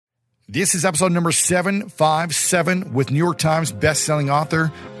This is episode number 757 with New York Times bestselling author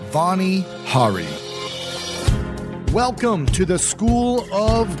Vani Hari. Welcome to the School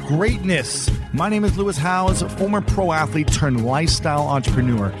of Greatness. My name is Lewis Howes, former pro athlete turned lifestyle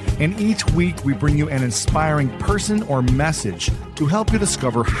entrepreneur, and each week we bring you an inspiring person or message to help you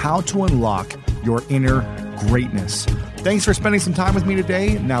discover how to unlock your inner greatness. Thanks for spending some time with me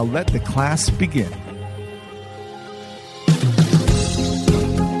today. Now let the class begin.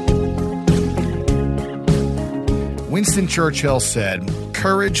 Winston Churchill said,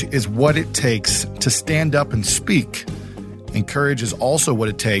 "Courage is what it takes to stand up and speak, and courage is also what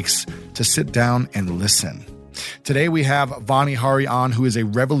it takes to sit down and listen." Today we have Vani Hari on, who is a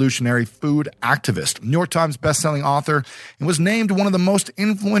revolutionary food activist, New York Times bestselling author, and was named one of the most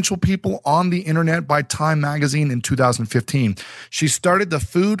influential people on the internet by Time magazine in 2015. She started the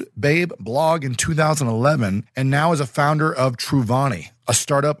Food Babe blog in 2011 and now is a founder of Vani, a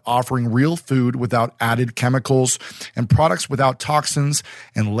startup offering real food without added chemicals and products without toxins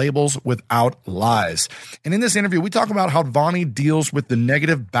and labels without lies. And in this interview, we talk about how Vani deals with the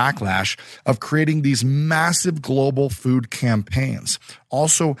negative backlash of creating these massive global food campaigns.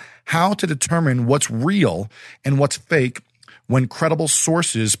 Also, how to determine what's real and what's fake when credible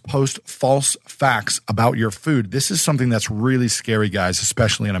sources post false facts about your food. This is something that's really scary, guys,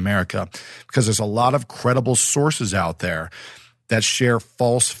 especially in America, because there's a lot of credible sources out there that share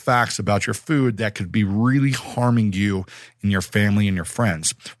false facts about your food that could be really harming you and your family and your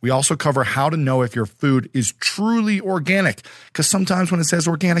friends. We also cover how to know if your food is truly organic, because sometimes when it says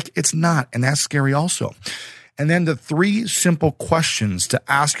organic, it's not, and that's scary also. And then the 3 simple questions to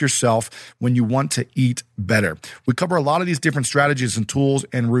ask yourself when you want to eat better. We cover a lot of these different strategies and tools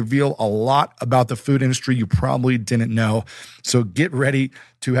and reveal a lot about the food industry you probably didn't know. So get ready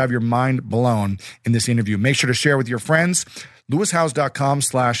to have your mind blown in this interview. Make sure to share with your friends.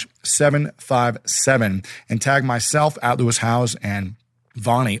 LewisHowes.com/757 and tag myself at Lewis Howes and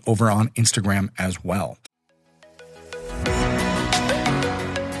Vani over on Instagram as well.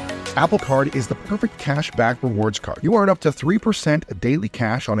 Apple Card is the perfect cashback rewards card. You earn up to 3% daily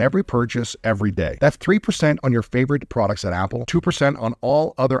cash on every purchase every day. That's 3% on your favorite products at Apple, 2% on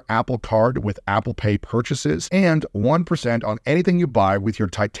all other Apple Card with Apple Pay purchases, and 1% on anything you buy with your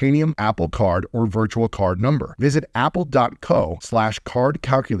titanium Apple Card or virtual card number. Visit apple.co/card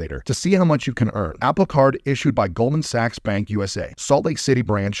calculator to see how much you can earn. Apple Card issued by Goldman Sachs Bank USA, Salt Lake City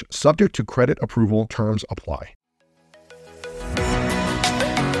branch, subject to credit approval, terms apply.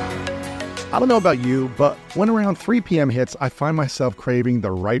 I don't know about you, but when around 3 p.m. hits, I find myself craving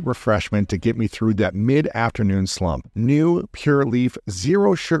the right refreshment to get me through that mid-afternoon slump. New Pure Leaf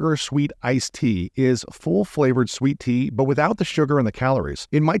Zero Sugar Sweet Iced Tea is full-flavored sweet tea, but without the sugar and the calories.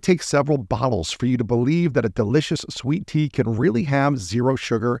 It might take several bottles for you to believe that a delicious sweet tea can really have zero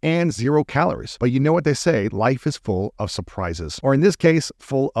sugar and 0 calories. But you know what they say, life is full of surprises. Or in this case,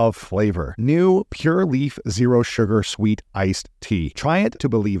 full of flavor. New Pure Leaf Zero Sugar Sweet Iced Tea. Try it to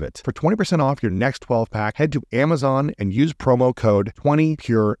believe it. For 20% off your next 12-pack, head to Amazon and use promo code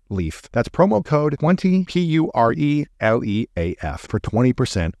 20PureLeaf. That's promo code 20 PURELEAF for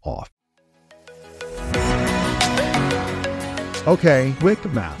 20% off. Okay, quick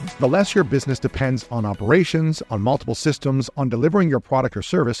math. The less your business depends on operations, on multiple systems, on delivering your product or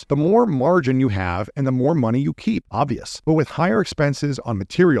service, the more margin you have and the more money you keep. Obvious. But with higher expenses on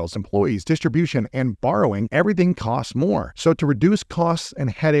materials, employees, distribution, and borrowing, everything costs more. So to reduce costs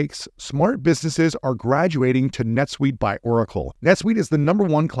and headaches, smart businesses are graduating to NetSuite by Oracle. NetSuite is the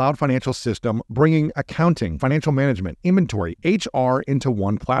 #1 cloud financial system, bringing accounting, financial management, inventory, HR into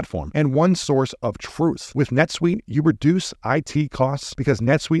one platform and one source of truth. With NetSuite, you reduce IT costs because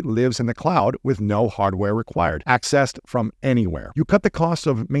NetSuite lives in the cloud with no hardware required, accessed from anywhere. You cut the cost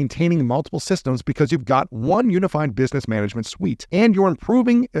of maintaining multiple systems because you've got one unified business management suite, and you're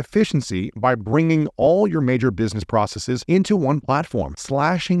improving efficiency by bringing all your major business processes into one platform,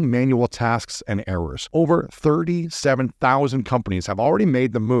 slashing manual tasks and errors. Over 37,000 companies have already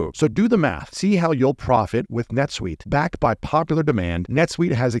made the move. So do the math. See how you'll profit with NetSuite. Backed by popular demand,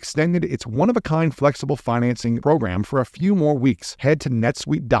 NetSuite has extended its one-of-a-kind flexible financing program for a few more weeks. Head to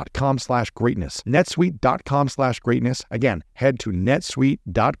netsuite.com/greatness. netsuite.com/greatness. Again, head to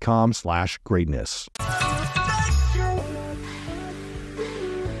netsuite.com/greatness.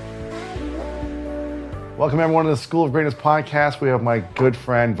 Welcome everyone to the School of Greatness podcast. We have my good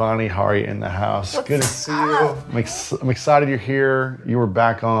friend Vani Hari in the house. Good to see you. I'm excited you're here. You were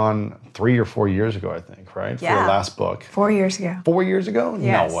back on 3 or 4 years ago, I think, right? Yeah. For your last book. 4 years ago. 4 years ago?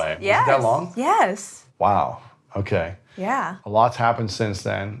 Yes. No way. Yes. Was it that long? Yes. Wow. Okay. Yeah. A lot's happened since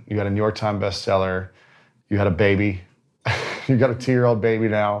then. You got a New York Times bestseller. You had a baby. You got a 2-year-old baby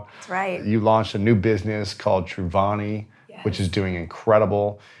now. That's right. You launched a new business called Vani, which is doing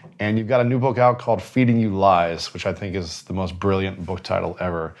incredible. And you've got a new book out called Feeding You Lies, which I think is the most brilliant book title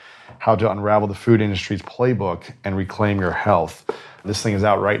ever. How to Unravel the Food Industry's Playbook and Reclaim Your Health. This thing is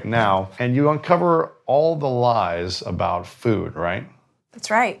out right now. And you uncover all the lies about food, right? That's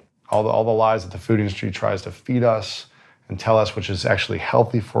right. All the lies that the food industry tries to feed us and tell us, which is actually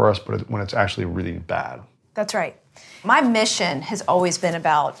healthy for us, but when it's actually really bad. That's right. My mission has always been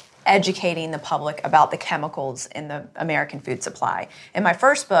about educating the public about the chemicals in the American food supply. In my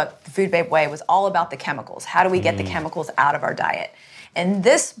first book, The Food Babe Way, was all about the chemicals. How do we get the chemicals out of our diet? And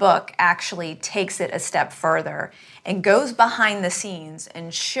this book actually takes it a step further and goes behind the scenes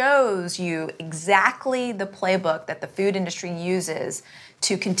and shows you exactly the playbook that the food industry uses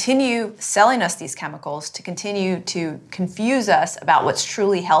to continue selling us these chemicals, to continue to confuse us about what's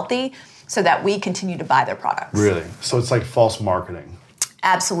truly healthy so that we continue to buy their products. Really? So it's like false marketing.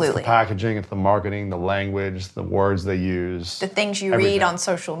 Absolutely. It's the packaging, it's the marketing, the language, the words they use. The things you read on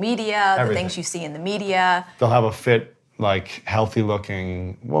social media, the things you see in the media. They'll have a fit, like healthy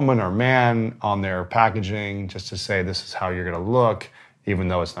looking woman or man on their packaging just to say this is how you're going to look, even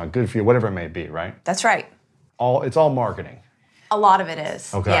though it's not good for you, whatever it may be, right? That's right. It's all marketing. A lot of it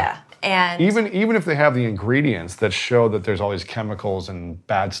is. Okay. Yeah. And even if they have the ingredients that show that there's all these chemicals and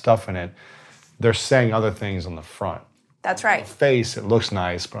bad stuff in it, they're saying other things on the front. That's right. On the face, it looks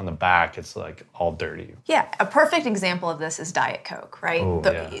nice, but on the back, it's like all dirty. Yeah, a perfect example of this is Diet Coke, right? Oh,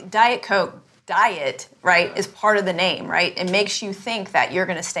 Diet Coke, diet, right, is part of the name, right? It makes you think that you're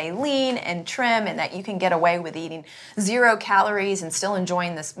going to stay lean and trim and that you can get away with eating 0 calories and still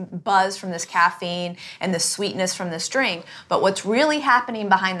enjoying this buzz from this caffeine and the sweetness from this drink. But what's really happening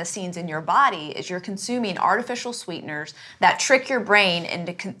behind the scenes in your body is you're consuming artificial sweeteners that trick your brain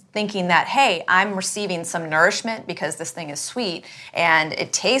into thinking that, hey, I'm receiving some nourishment because this thing is sweet and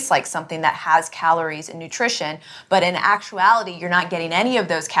it tastes like something that has calories and nutrition. But in actuality, you're not getting any of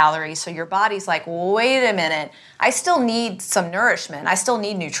those calories, so your body's like, wait a minute, I still need some nourishment. I still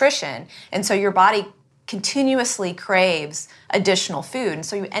need nutrition. And so your body continuously craves additional food. And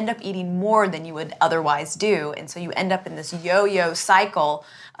so you end up eating more than you would otherwise do. And so you end up in this yo-yo cycle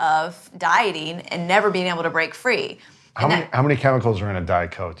of dieting and never being able to break free. How many chemicals are in a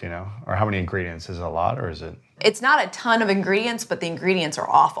Diet Coke, do you know? Or how many ingredients? Is it a lot or is it? It's not a ton of ingredients, but the ingredients are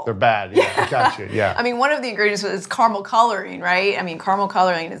awful. They're bad, yeah, I got you, yeah. I mean, one of the ingredients is caramel coloring, right? I mean, caramel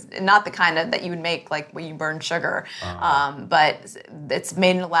coloring is not the kind of that you would make like when you burn sugar, but it's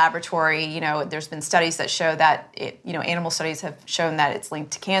made in a laboratory. You know, there's been studies that show that, animal studies have shown that it's linked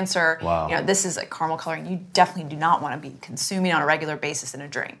to cancer. Wow. You know, this is a caramel coloring you definitely do not want to be consuming on a regular basis in a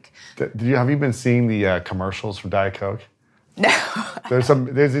drink. Have you been seeing the commercials for Diet Coke? No. There's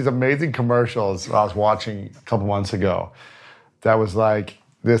these amazing commercials I was watching a couple months ago that was like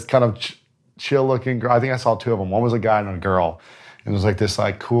this kind of chill looking girl. I think I saw 2 of them. One was a guy and a girl. And it was like this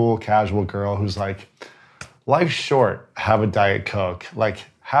like cool, casual girl who's like, life's short, have a Diet Coke. Like,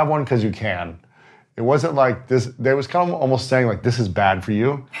 have one because you can. It wasn't like this. They was kind of almost saying like, this is bad for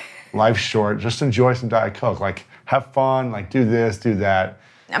you. Life's short. Just enjoy some Diet Coke. Like, have fun. Like, do this, do that.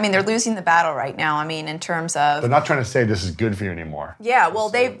 I mean, they're losing the battle right now. I mean, in terms of... They're not trying to say this is good for you anymore. Yeah, well,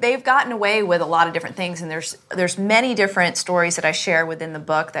 they've gotten away with a lot of different things, and there's many different stories that I share within the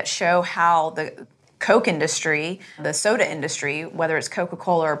book that show how the Coke industry, the soda industry, whether it's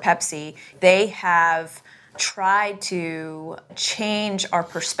Coca-Cola or Pepsi, they have tried to change our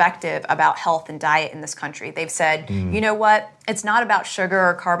perspective about health and diet in this country. They've said, you know what, it's not about sugar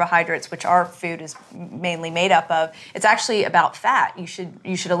or carbohydrates, which our food is mainly made up of. It's actually about fat. You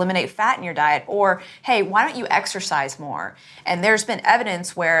should eliminate fat in your diet. Or, hey, why don't you exercise more? And there's been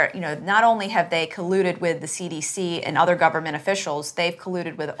evidence where, not only have they colluded with the CDC and other government officials, they've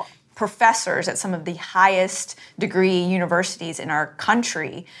colluded with professors at some of the highest degree universities in our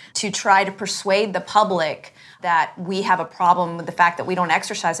country to try to persuade the public that we have a problem with the fact that we don't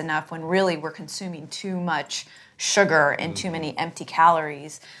exercise enough when really we're consuming too much sugar and too many empty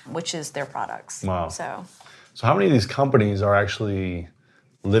calories, which is their products. Wow. So how many of these companies are actually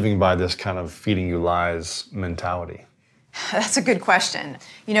living by this kind of feeding you lies mentality? That's a good question.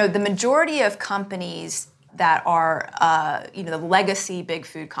 The majority of companies that are, the legacy big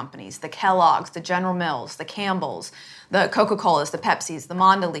food companies, the Kellogg's, the General Mills, the Campbell's, the Coca-Colas, the Pepsi's, the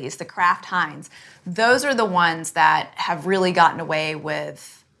Mondelez, the Kraft Heinz, those are the ones that have really gotten away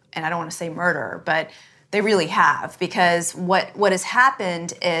with, and I don't want to say murder, but they really have, because what has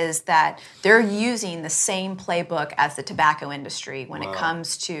happened is that they're using the same playbook as the tobacco industry when it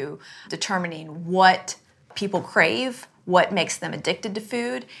comes to determining what people crave, what makes them addicted to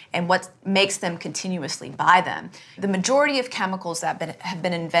food, and what makes them continuously buy them. The majority of chemicals that have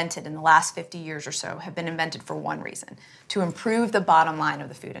been invented in the last 50 years or so have been invented for one reason: to improve the bottom line of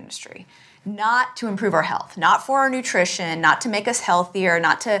the food industry. Not to improve our health, not for our nutrition, not to make us healthier,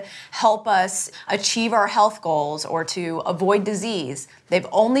 not to help us achieve our health goals or to avoid disease. They've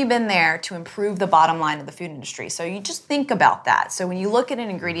only been there to improve the bottom line of the food industry. So you just think about that. So when you look at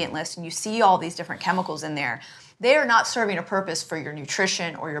an ingredient list and you see all these different chemicals in there, they are not serving a purpose for your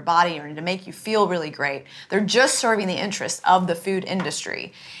nutrition or your body or to make you feel really great. They're just serving the interests of the food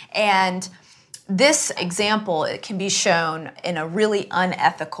industry. And this example, it can be shown in a really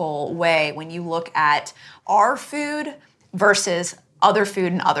unethical way when you look at our food versus other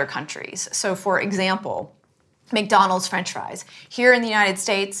food in other countries. So for example, McDonald's French fries. Here in the United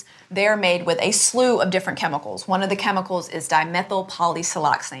States, they're made with a slew of different chemicals. One of the chemicals is dimethyl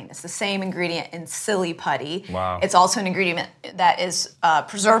polysiloxane. It's the same ingredient in silly putty. Wow. It's also an ingredient that is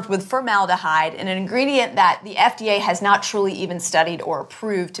preserved with formaldehyde, and an ingredient that the FDA has not truly even studied or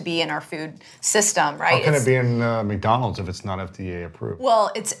approved to be in our food system, right? How can it be in McDonald's if it's not FDA approved? Well,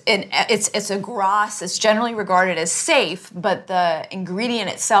 it's a GROS. It's generally regarded as safe, but the ingredient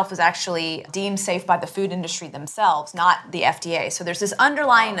itself is actually deemed safe by the food industry themselves, not the FDA. So there's this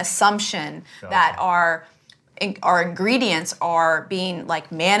underlying assumption that our ingredients are being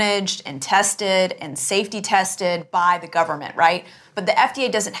like managed and tested and safety tested by the government, right? But the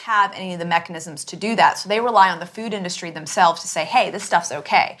FDA doesn't have any of the mechanisms to do that. So they rely on the food industry themselves to say, hey, this stuff's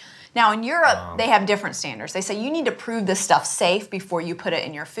okay. Now in Europe, they have different standards. They say you need to prove this stuff's safe before you put it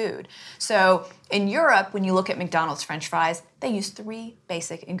in your food. So in Europe, when you look at McDonald's French fries, they use 3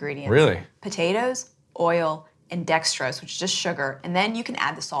 basic ingredients. Really? Potatoes, oil, and dextrose, which is just sugar, and then you can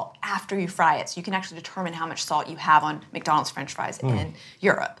add the salt after you fry it. So you can actually determine how much salt you have on McDonald's French fries in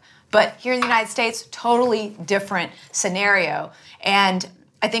Europe. But here in the United States, totally different scenario. And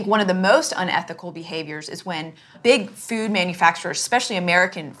I think one of the most unethical behaviors is when big food manufacturers, especially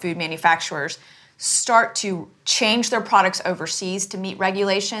American food manufacturers, start to change their products overseas to meet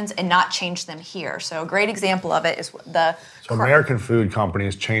regulations and not change them here. So a great example of it is the... So American food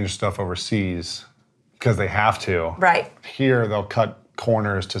companies change stuff overseas because they have to. Right. Here, they'll cut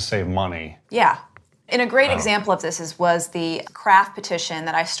corners to save money. Yeah. And a great example of this was the Kraft petition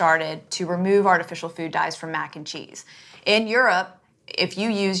that I started to remove artificial food dyes from mac and cheese. In Europe, if you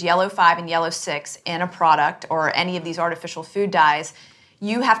use yellow 5 and yellow 6 in a product or any of these artificial food dyes,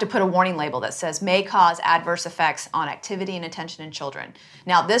 you have to put a warning label that says may cause adverse effects on activity and attention in children.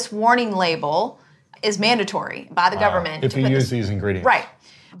 Now, this warning label is mandatory by the government. If you use these ingredients. Right.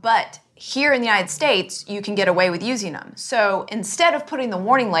 But here in the United States, you can get away with using them. So instead of putting the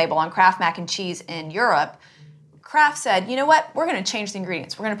warning label on Kraft mac and cheese in Europe, Kraft said, you know what, we're going to change the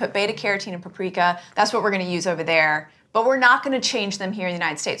ingredients. We're going to put beta-carotene and paprika. That's what we're going to use over there. But we're not going to change them here in the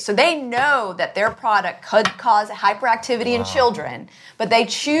United States. So they know that their product could cause hyperactivity in children, but they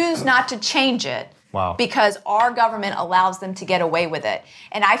choose not to change it because our government allows them to get away with it.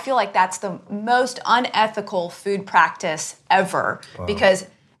 And I feel like that's the most unethical food practice ever because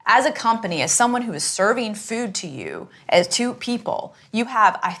as a company, as someone who is serving food to you, as to people, you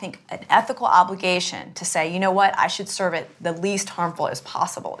have, I think, an ethical obligation to say, you know what, I should serve it the least harmful as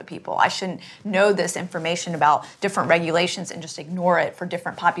possible to people. I shouldn't know this information about different regulations and just ignore it for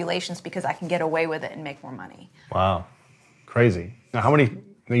different populations because I can get away with it and make more money. Wow. Crazy. Now,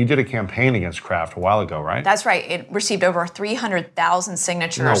 you did a campaign against Kraft a while ago, right? That's right. It received over 300,000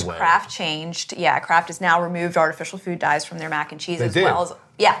 signatures. No way. Kraft changed. Yeah, Kraft has now removed artificial food dyes from their mac and cheese well as...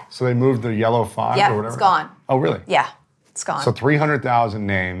 Yeah. So they moved the yellow 5 or whatever? Yeah, it's gone. Oh, really? Yeah, it's gone. So 300,000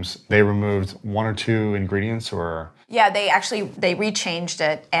 names, they removed 1 or 2 ingredients or... Yeah, they rechanged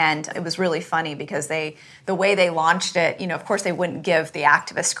it, and it was really funny because the way they launched it, of course they wouldn't give the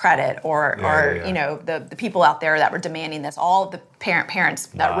activists credit or the people out there that were demanding this, all of the parents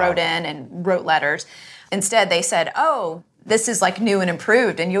that wrote in and wrote letters. Instead, they said, oh, this is like new and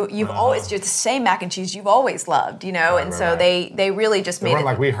improved, and you've always just the same mac and cheese you've always loved, They really just made it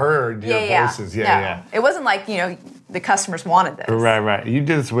like we heard your voices. Yeah. It wasn't like the customers wanted this. Right. You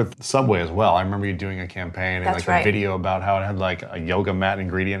did this with Subway as well. I remember you doing a campaign and a video about how it had like a yoga mat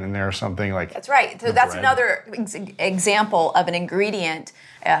ingredient in there or something like. That's right. So that's another example of an ingredient.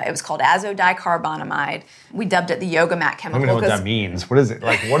 It was called azodicarbonamide. We dubbed it the yoga mat chemical. I don't even know what that means. What is it?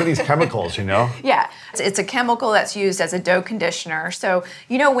 Like, what are these chemicals, Yeah. It's a chemical that's used as a dough conditioner. So,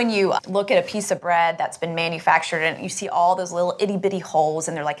 when you look at a piece of bread that's been manufactured and you see all those little itty-bitty holes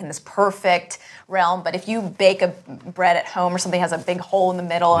and they're like in this perfect realm. But if you bake a bread at home or something has a big hole in the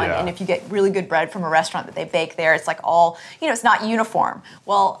middle, and if you get really good bread from a restaurant that they bake there, it's like all, it's not uniform.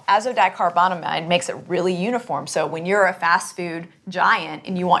 Well, azodicarbonamide makes it really uniform. So when you're a fast food giant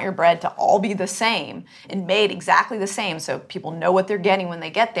and you want your bread to all be the same and made exactly the same so people know what they're getting when they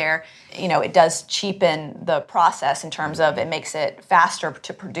get there, it does cheapen the process in terms of it makes it faster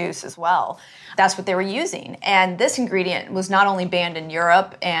to produce as well. That's what they were using. And this ingredient was not only banned in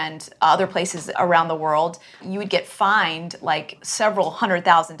Europe and other places around the world, you would get fined like several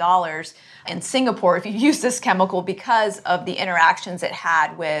 $100,000 in Singapore if you use this chemical because of the interactions it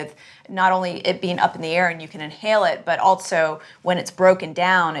had with not only it being up in the air and you can inhale it, but also when it's broken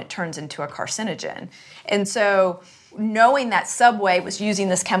down, it turns into a carcinogen. And so knowing that Subway was using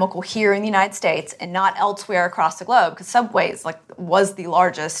this chemical here in the United States and not elsewhere across the globe, because Subway was the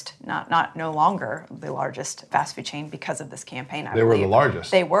largest, no longer the largest fast food chain because of this campaign. They were the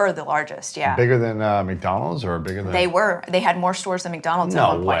largest. They were the largest, yeah. Bigger than McDonald's or bigger than? They were. They had more stores than McDonald's at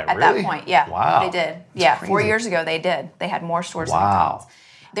one point. Really? At that point, yeah. Wow. They did. That's crazy. 4 years ago they did. They had more stores than McDonald's.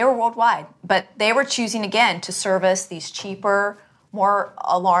 They were worldwide, but they were choosing again to service these cheaper, more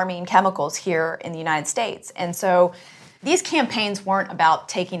alarming chemicals here in the United States. And so these campaigns weren't about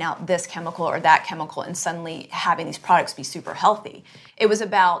taking out this chemical or that chemical and suddenly having these products be super healthy. It was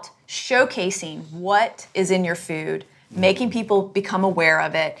about showcasing what is in your food, making people become aware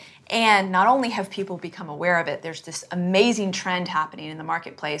of it, and not only have people become aware of it, there's this amazing trend happening in the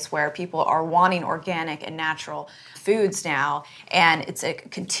marketplace where people are wanting organic and natural foods now, and it's a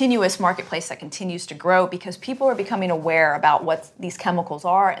continuous marketplace that continues to grow because people are becoming aware about what these chemicals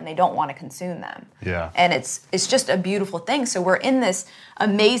are and they don't want to consume them. Yeah. And it's just a beautiful thing. So we're in this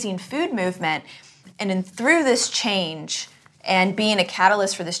amazing food movement, and through this change and being a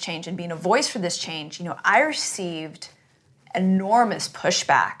catalyst for this change and being a voice for this change, I received enormous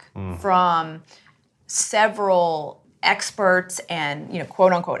pushback from several experts and,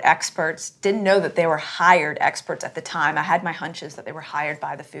 quote unquote experts. Didn't know that they were hired experts at the time. I had my hunches that they were hired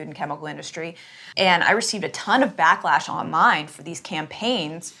by the food and chemical industry. And I received a ton of backlash online for these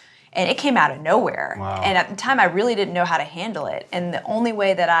campaigns, and it came out of nowhere. Wow. And at the time, I really didn't know how to handle it. And the only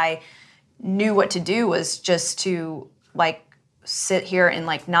way that I knew what to do was just to sit here and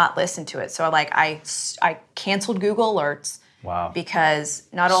not listen to it. So I canceled Google alerts. Wow. Because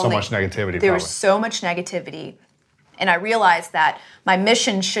not only so much negativity, there was so much negativity, and I realized that my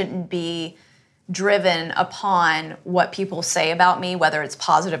mission shouldn't be driven upon what people say about me, whether it's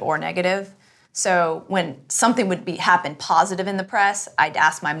positive or negative. So when something would happen positive in the press, I'd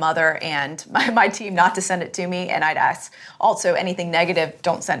ask my mother and my team not to send it to me, and I'd ask also anything negative,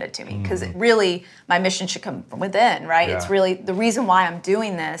 don't send it to me, because really my mission should come from within, right? Yeah. It's really the reason why I'm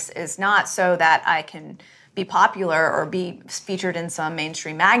doing this is not so that I can be popular or be featured in some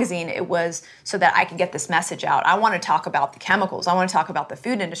mainstream magazine. It was so that I could get this message out. I want to talk about the chemicals. I want to talk about the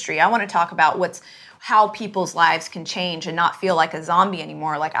food industry. I want to talk about how people's lives can change and not feel like a zombie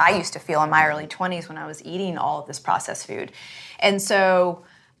anymore, like I used to feel in my early 20s when I was eating all of this processed food. And so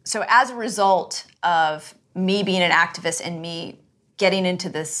as a result of me being an activist and me getting into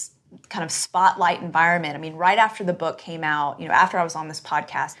this kind of spotlight environment, right after the book came out, after I was on this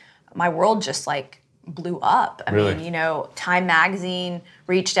podcast, my world just blew up. Really? Time Magazine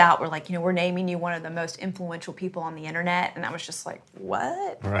reached out. We're like, we're naming you one of the most influential people on the internet. And I was just like,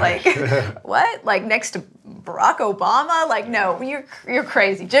 what? Right. What? Next to Barack Obama? No, you're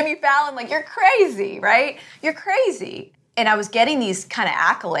crazy. Jimmy Fallon, you're crazy, right? You're crazy. And I was getting these kind of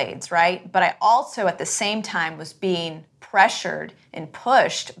accolades, right? But I also at the same time was being pressured and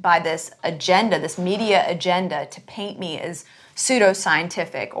pushed by this agenda, this media agenda, to paint me as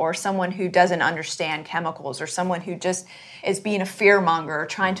pseudoscientific or someone who doesn't understand chemicals or someone who just is being a fearmonger or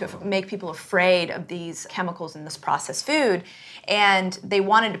trying to make people afraid of these chemicals in this processed food. And they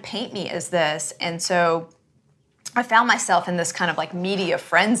wanted to paint me as this. And so I found myself in this kind of media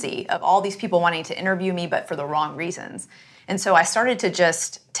frenzy of all these people wanting to interview me, but for the wrong reasons. And so I started to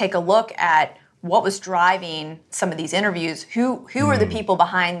just take a look at what was driving some of these interviews, who are the people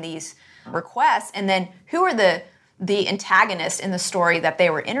behind these requests, and then who are the antagonists in the story that they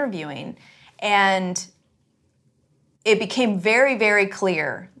were interviewing. And it became very, very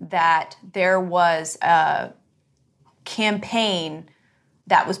clear that there was a campaign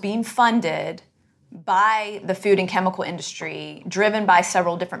that was being funded by the food and chemical industry, driven by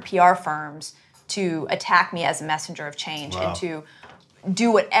several different PR firms, to attack me as a messenger of change. Wow. And to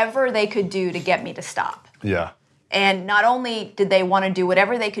do whatever they could do to get me to stop. Yeah. And not only did they want to do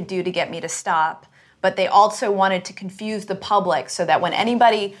whatever they could do to get me to stop, but they also wanted to confuse the public so that when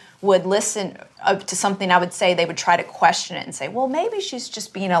anybody would listen to something I would say, they would try to question it and say, well, maybe she's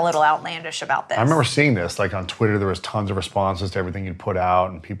just being a little outlandish about this. I remember seeing this, like on Twitter, there was tons of responses to everything you'd put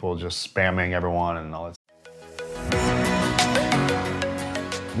out and people just spamming everyone and all that.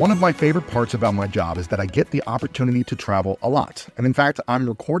 One of my favorite parts about my job is that I get the opportunity to travel a lot. And in fact, I'm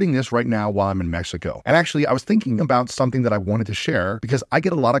recording this right now while I'm in Mexico. And actually, I was thinking about something that I wanted to share because I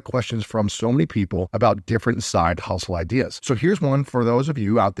get a lot of questions from so many people about different side hustle ideas. So here's one for those of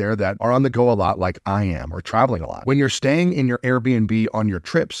you out there that are on the go a lot like I am or traveling a lot. When you're staying in your Airbnb on your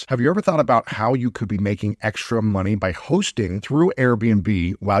trips, have you ever thought about how you could be making extra money by hosting through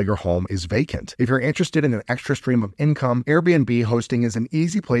Airbnb while your home is vacant? If you're interested in an extra stream of income, Airbnb hosting is an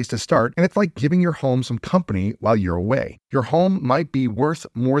easy place to start, and it's like giving your home some company while you're away. Your home might be worth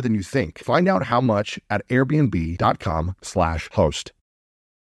more than you think. Find out how much at airbnb.com/host.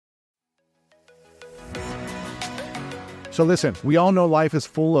 So listen, we all know life is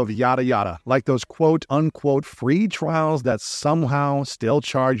full of yada yada, like those quote unquote free trials that somehow still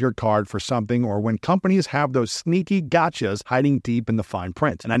charge your card for something, or when companies have those sneaky gotchas hiding deep in the fine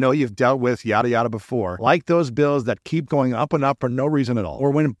print. And I know you've dealt with yada yada before, like those bills that keep going up and up for no reason at all,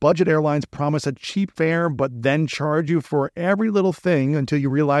 or when budget airlines promise a cheap fare but then charge you for every little thing until you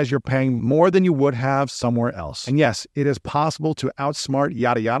realize you're paying more than you would have somewhere else. And yes, it is possible to outsmart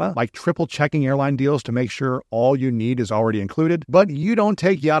yada yada, like triple checking airline deals to make sure all you need is already included, but you don't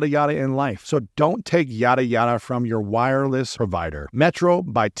take yada yada in life. So don't take yada yada from your wireless provider. Metro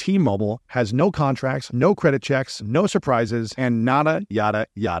by T-Mobile has no contracts, no credit checks, no surprises, and nada yada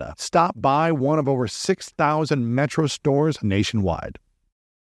yada. Stop by one of over 6,000 Metro stores nationwide.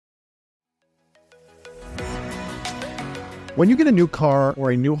 When you get a new car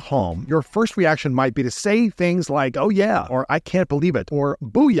or a new home, your first reaction might be to say things like, oh yeah, or I can't believe it, or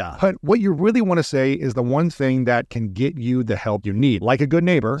booyah. But what you really want to say is the one thing that can get you the help you need. Like a good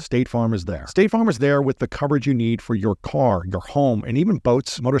neighbor, State Farm is there. State Farm is there with the coverage you need for your car, your home, and even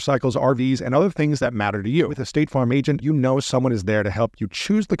boats, motorcycles, RVs, and other things that matter to you. With a State Farm agent, you know someone is there to help you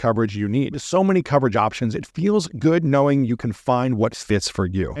choose the coverage you need. With so many coverage options, it feels good knowing you can find what fits for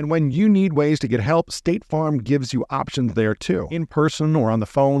you. And when you need ways to get help, State Farm gives you options there too. In person or on the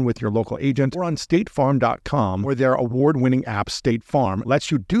phone with your local agent or on statefarm.com, where their award-winning app State Farm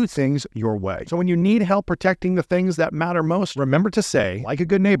lets you do things your way. So when you need help protecting the things that matter most, remember to say, like a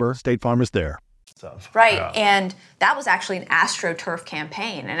good neighbor, State Farm is there. Right, yeah. And that was actually an Astroturf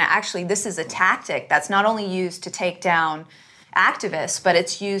campaign. And actually, this is a tactic that's not only used to take down activists, but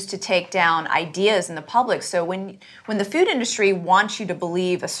it's used to take down ideas in the public. So when the food industry wants you to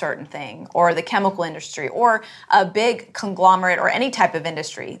believe a certain thing, or the chemical industry, or a big conglomerate, or any type of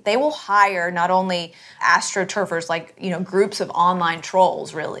industry, they will hire not only astroturfers, like groups of online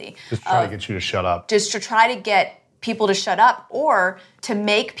trolls, really. Just try to get you to shut up. Just to try to get people to shut up, or to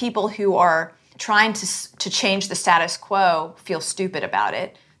make people who are trying to change the status quo feel stupid about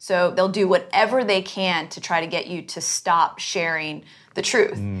it. So they'll do whatever they can to try to get you to stop sharing the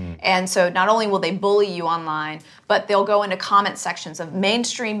truth. And so not only will they bully you online, but they'll go into comment sections of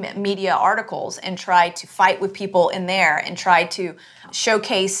mainstream media articles and try to fight with people in there and try to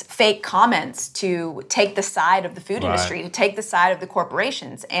showcase fake comments to take the side of the food industry, to take the side of the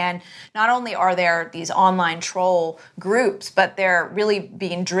corporations. And not only are there these online troll groups, but they're really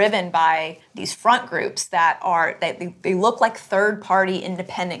being driven by these front groups that they look like third-party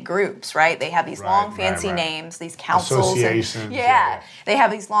independent groups, right? They have these long fancy names, these councils. Associations. They have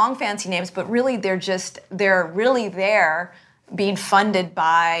these long fancy names, but really they're really there being funded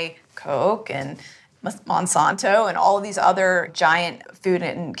by Coke and Monsanto and all of these other giant food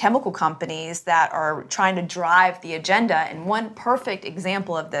and chemical companies that are trying to drive the agenda. And one perfect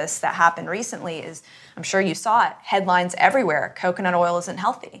example of this that happened recently is, I'm sure you saw it, headlines everywhere, coconut oil isn't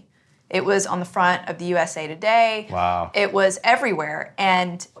healthy. It was on the front of the USA Today. Wow. It was everywhere.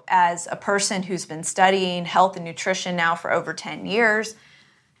 And as a person who's been studying health and nutrition now for over 10 years,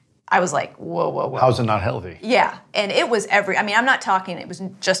 I was like, whoa. How's it not healthy? Yeah, and it was I'm not talking, it was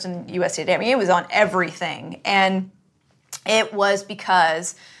just in USA Today. I mean, it was on everything. And it was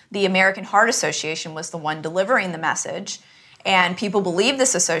because the American Heart Association was the one delivering the message. And people believe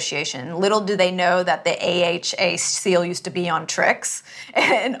this association. Little do they know that the AHA seal used to be on Trix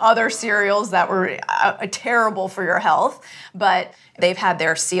and other cereals that were terrible for your health. But they've had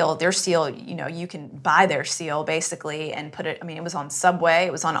their seal. Their seal, you can buy their seal basically and put it, it was on Subway.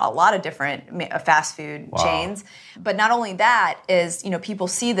 It was on a lot of different fast food chains. But not only that is, people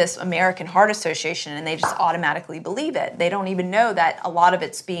see this American Heart Association and they just automatically believe it. They don't even know that a lot of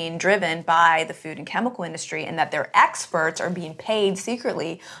it's being driven by the food and chemical industry and that their experts are being paid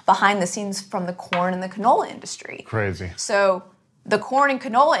secretly behind the scenes from the corn and the canola industry. Crazy. So the corn and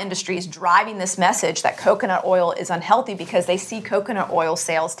canola industry is driving this message that coconut oil is unhealthy because they see coconut oil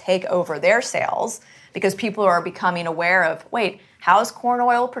sales take over their sales because people are becoming aware of, wait, how is corn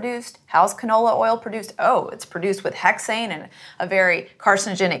oil produced? How is canola oil produced? Oh, it's produced with hexane and a very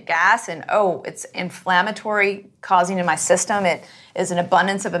carcinogenic gas, and oh, it's inflammatory, causing in my system. It is an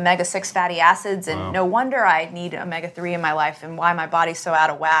abundance of omega-6 fatty acids, and no wonder I need omega-3 in my life, and why my body's so out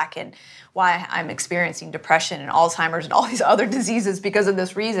of whack, and why I'm experiencing depression and Alzheimer's and all these other diseases because of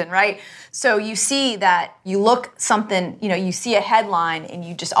this reason, right? So you see that you look something, you see a headline and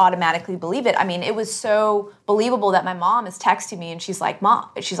you just automatically believe it. I mean, it was so believable that my mom is texting me and she's like,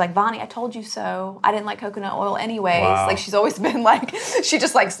 Vani, I told you so. I didn't like coconut oil anyways. Wow. Like, she's always been like, she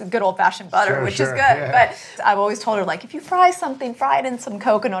just likes good old-fashioned butter, which is good. Yeah. But I've always told her, like, if you fry something, fry it in some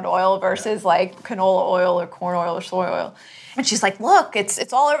coconut oil versus like canola oil or corn oil or soy oil. And she's like, look,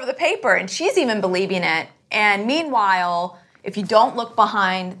 it's all over the paper. And she's even believing it. And meanwhile, if you don't look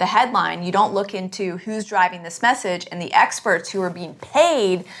behind the headline, you don't look into who's driving this message and the experts who are being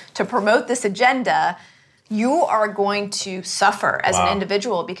paid to promote this agenda, you are going to suffer as an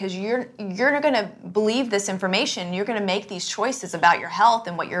individual because you're going to believe this information. You're going to make these choices about your health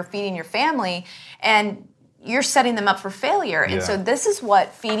and what you're feeding your family. And you're setting them up for failure. And so this is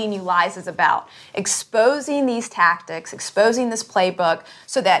what Feeding You Lies is about. Exposing these tactics, exposing this playbook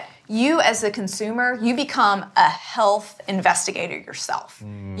so that you as a consumer, you become a health investigator yourself.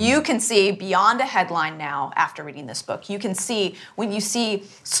 You can see beyond a headline now after reading this book. You can see when you see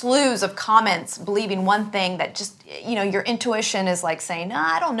slews of comments believing one thing that just, your intuition is like saying, no,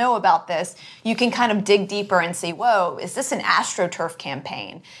 I don't know about this. You can kind of dig deeper and see, whoa, is this an Astroturf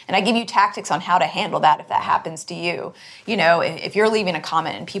campaign? And I give you tactics on how to handle that if that happens to you. If you're leaving a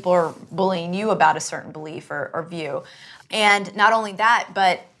comment and people are bullying you about a certain belief or view. And not only that,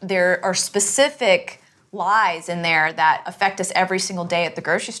 but there are specific lies in there that affect us every single day at the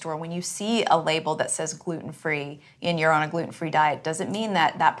grocery store. When you see a label that says gluten-free and you're on a gluten-free diet, doesn't mean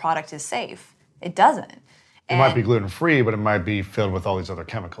that that product is safe. It doesn't. It might be gluten-free, but it might be filled with all these other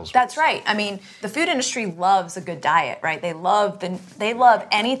chemicals. That's right. I mean, the food industry loves a good diet, right? They love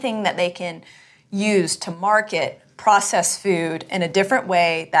anything that they can use to market processed food in a different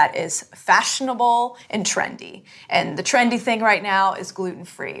way that is fashionable and trendy. And the trendy thing right now is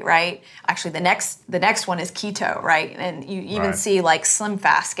gluten-free, right? Actually, the next one is keto, right? And you even see like Slim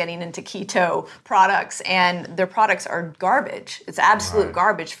Fast getting into keto products, and their products are garbage. It's absolute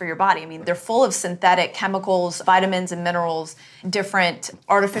garbage for your body. I mean, they're full of synthetic chemicals, vitamins and minerals, different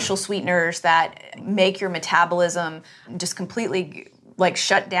artificial sweeteners that make your metabolism just completely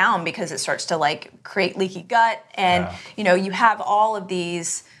shut down because it starts to create leaky gut, and you have all of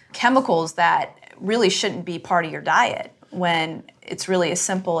these chemicals that really shouldn't be part of your diet when it's really as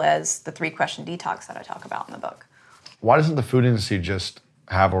simple as the 3 Question Detox that I talk about in the book. Why doesn't the food industry just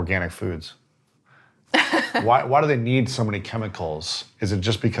have organic foods? Why do they need so many chemicals? Is it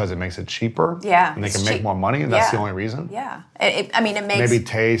just because it makes it cheaper? Yeah. And they can make more money, and that's the only reason? Yeah. It makes... Maybe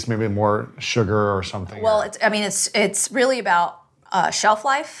taste, maybe more sugar or something. Well, it's really about shelf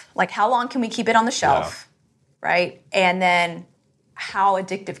life, like how long can we keep it on the shelf, right? And then how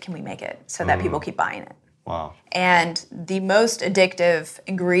addictive can we make it so that people keep buying it? Wow. And the most addictive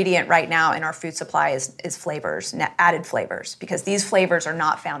ingredient right now in our food supply is flavors, added flavors, because these flavors are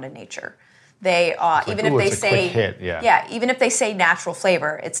not found in nature. They even if they say even if they say natural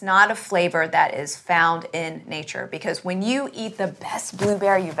flavor, it's not a flavor that is found in nature, because when you eat the best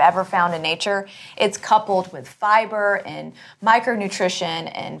blueberry you've ever found in nature, it's coupled with fiber and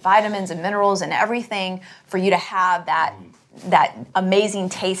micronutrition and vitamins and minerals and everything for you to have that amazing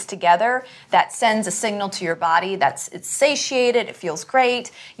taste together that sends a signal to your body it's satiated, it feels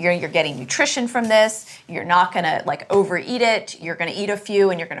great, you're getting nutrition from this, you're not going to overeat it, you're going to eat a few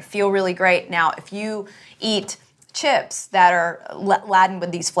and you're going to feel really great. Now, if you eat chips that are laden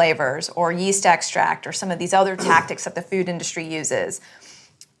with these flavors or yeast extract or some of these other tactics that the food industry uses,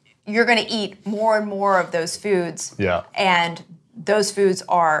 you're going to eat more and more of those foods. Yeah. And those foods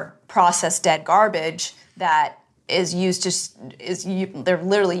are processed dead garbage that they're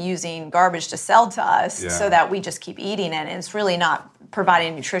literally using garbage to sell to us so that we just keep eating it, and it's really not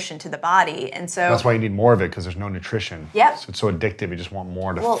providing nutrition to the body. And so that's why you need more of it, because there's no nutrition. Yep. So it's so addictive. You just want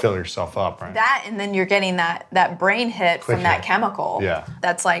more to fill yourself up, right? That, and then you're getting that brain hit from that chemical. Yeah.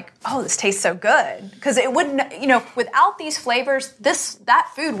 That's like, oh, this tastes so good. Because it wouldn't, without these flavors, that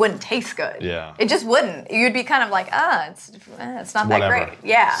food wouldn't taste good. Yeah. It just wouldn't. You'd be kind of like, it's not that great.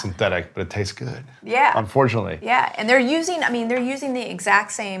 Yeah. Synthetic, but it tastes good. Yeah. Unfortunately. Yeah. And they're using the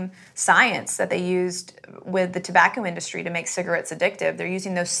exact same science that they used with the tobacco industry to make cigarettes addictive. They're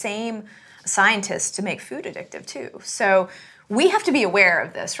using those same scientists to make food addictive too. So we have to be aware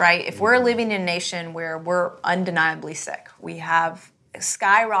of this, right? If we're living in a nation where we're undeniably sick, we have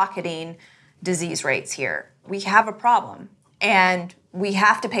skyrocketing disease rates here, we have a problem. And we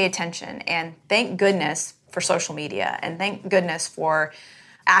have to pay attention. And thank goodness for social media, and thank goodness for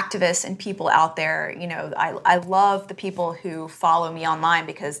activists and people out there. I love the people who follow me online,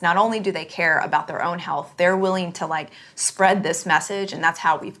 because not only do they care about their own health, they're willing to spread this message, and that's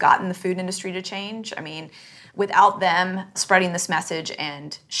how we've gotten the food industry to change. I mean, without them spreading this message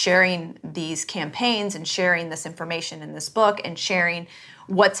and sharing these campaigns and sharing this information in this book and sharing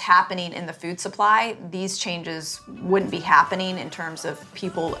what's happening in the food supply, these changes wouldn't be happening in terms of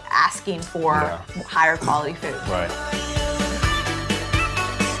people asking for higher quality food. Right.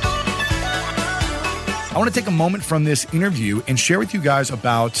 I want to take a moment from this interview and share with you guys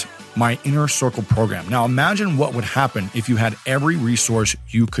about my Inner Circle program. Now, imagine what would happen if you had every resource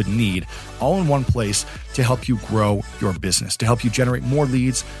you could need all in one place to help you grow your business, to help you generate more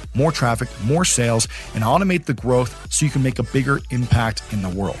leads, more traffic, more sales, and automate the growth so you can make a bigger impact in the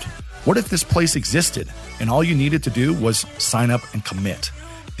world. What if this place existed and all you needed to do was sign up and commit?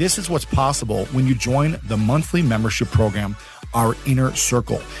 This is what's possible when you join the monthly membership program, our Inner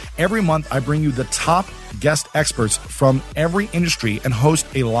Circle. Every month, I bring you the top guest experts from every industry and host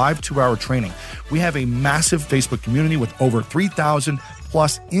a live 2-hour training. We have a massive Facebook community with over 3,000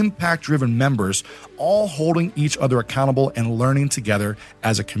 plus impact-driven members, all holding each other accountable and learning together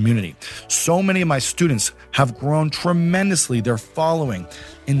as a community. So many of my students have grown tremendously. Their following,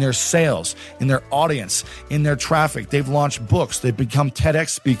 in their sales, in their audience, in their traffic. They've launched books. They've become TEDx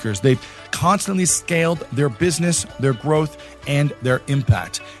speakers. They've constantly scaled their business, their growth, and their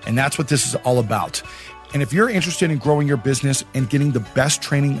impact. And that's what this is all about. And if you're interested in growing your business and getting the best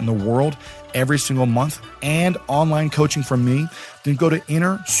training in the world every single month and online coaching from me, then go to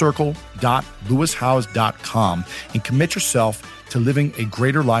innercircle.lewishowes.com and commit yourself to living a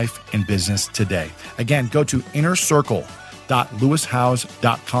greater life and business today. Again, go to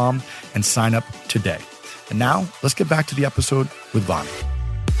innercircle.lewishowes.com and sign up today. And now let's get back to the episode with Vani.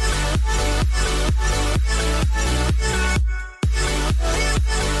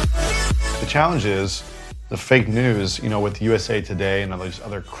 The challenge is the fake news, with USA Today and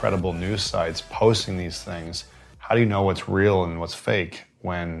other credible news sites posting these things. How do you know what's real and what's fake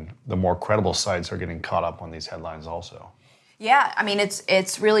when the more credible sites are getting caught up on these headlines also? Yeah, I mean,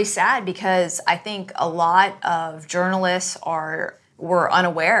 it's really sad, because I think a lot of journalists were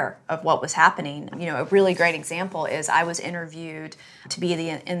unaware of what was happening. A really great example is I was interviewed to be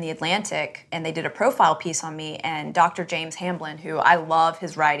in the Atlantic, and they did a profile piece on me, and Dr. James Hamblin, who I love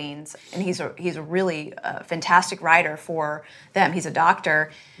his writings, and he's a really fantastic writer for them. He's a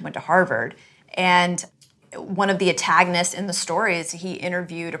doctor, went to Harvard, and one of the antagonists in the story is he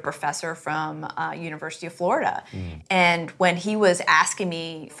interviewed a professor from University of Florida. And when he was asking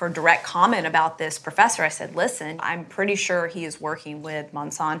me for direct comment about this professor, I said, listen, I'm pretty sure he is working with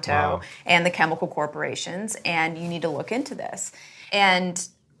Monsanto and the chemical corporations, and you need to look into this. And,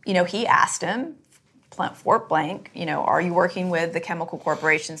 he asked him, point blank, are you working with the chemical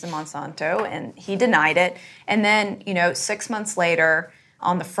corporations and Monsanto? And he denied it. And then, 6 months later,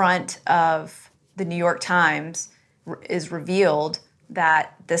 on the front of the New York Times is revealed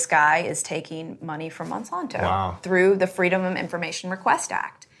that this guy is taking money from Monsanto through the Freedom of Information Request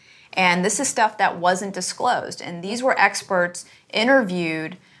Act. And this is stuff that wasn't disclosed. And these were experts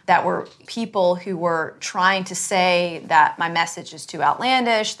interviewed that were people who were trying to say that my message is too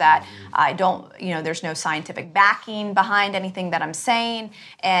outlandish, that I don't, there's no scientific backing behind anything that I'm saying.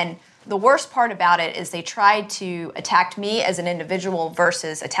 And the worst part about it is they tried to attack me as an individual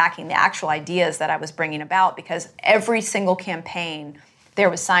versus attacking the actual ideas that I was bringing about, because every single campaign there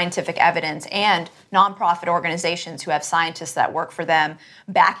was scientific evidence and nonprofit organizations who have scientists that work for them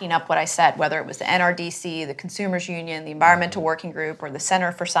backing up what I said, whether it was the NRDC, the Consumers Union, the Environmental Working Group, or the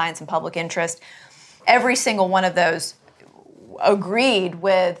Center for Science and Public Interest. Every single one of those agreed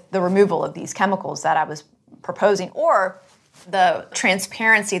with the removal of these chemicals that I was proposing, or the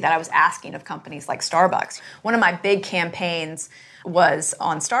transparency that I was asking of companies like Starbucks. One of my big campaigns was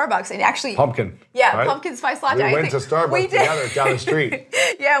on Starbucks, and actually pumpkin. Yeah, right? pumpkin spice latte. We went to Starbucks together down the street.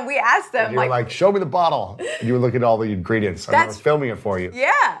 Yeah, and we asked them. And you were like, show me the bottle. And you were looking at all the ingredients. I remember filming it for you.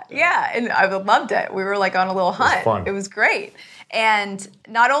 Yeah, and I loved it. We were like on a little hunt. It was fun. It was great. And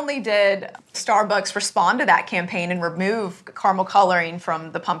not only did Starbucks respond to that campaign and remove caramel coloring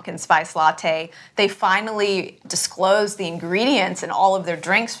from the pumpkin spice latte, they finally disclosed the ingredients in all of their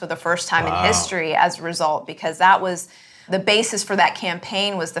drinks for the first time in history as a result, because that was the basis for that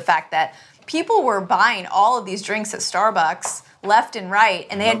campaign, was the fact that people were buying all of these drinks at Starbucks left and right,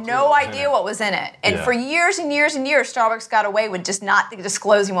 and they had no idea what was in it. And for years and years and years, Starbucks got away with just not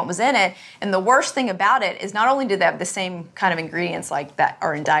disclosing what was in it. And the worst thing about it is not only did they have the same kind of ingredients like that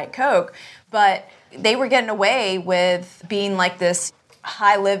are in Diet Coke, but they were getting away with being like this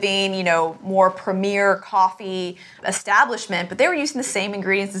high living, more premier coffee establishment, but they were using the same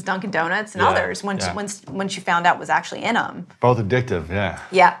ingredients as Dunkin' Donuts and others once you found out what was actually in them. Both addictive,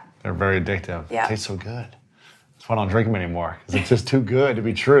 Yeah. They're very addictive. Yeah. It tastes so good. That's why I don't drink them anymore, because it's just too good to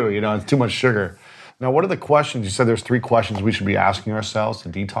be true. It's too much sugar. Now, what are the questions? You said there's 3 questions we should be asking ourselves to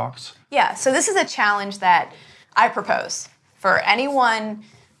detox. Yeah, so this is a challenge that I propose for anyone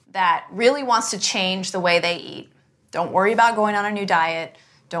that really wants to change the way they eat. Don't worry about going on a new diet.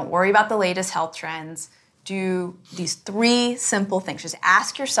 Don't worry about the latest health trends. Do these 3 simple things. Just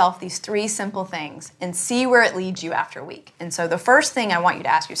ask yourself these 3 simple things and see where it leads you after a week. And so the first thing I want you to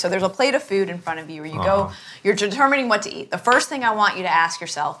ask you, so there's a plate of food in front of you where you go, you're determining what to eat. The first thing I want you to ask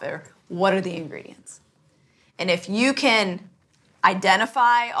yourself is, what are the ingredients? And if you can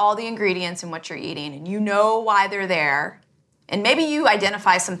identify all the ingredients in what you're eating and you know why they're there, and maybe you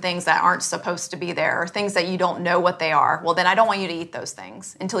identify some things that aren't supposed to be there or things that you don't know what they are, well, then I don't want you to eat those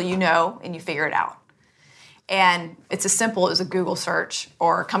things until you know and you figure it out. And it's as simple as a Google search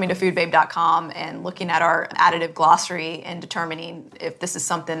or coming to foodbabe.com and looking at our additive glossary and determining if this is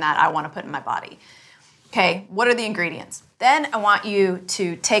something that I want to put in my body. Okay, what are the ingredients? Then I want you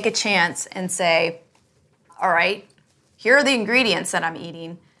to take a chance and say, all right, here are the ingredients that I'm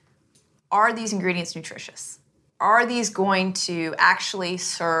eating. Are these ingredients nutritious? Are these going to actually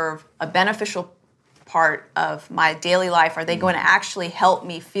serve a beneficial part of my daily life? Are they going to actually help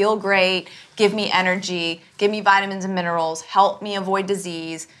me feel great, give me energy, give me vitamins and minerals, help me avoid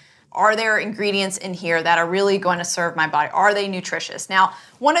disease? Are there ingredients in here that are really going to serve my body? Are they nutritious? Now,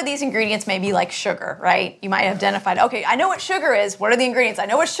 one of these ingredients may be like sugar, right? You might have identified, okay, I know what sugar is. What are the ingredients? I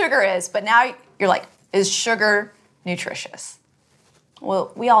know what sugar is. But now you're like, is sugar nutritious?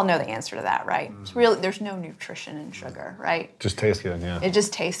 Well, we all know the answer to that, right? It's really, there's no nutrition in sugar, right? Just tastes good, yeah. It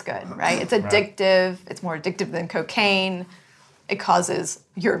just tastes good, right? It's addictive. It's more addictive than cocaine. It causes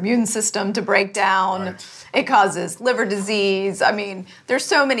your immune system to break down. Right. It causes liver disease. I mean, there's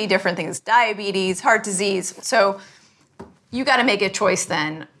so many different things. Diabetes, heart disease. So you got to make a choice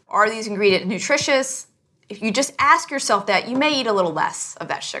then. Are these ingredients nutritious? If you just ask yourself that, you may eat a little less of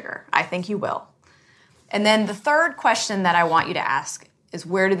that sugar. I think you will. And then the third question that I want you to ask is,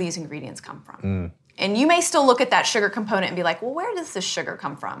 where do these ingredients come from? And you may still look at that sugar component and be like, well, where does this sugar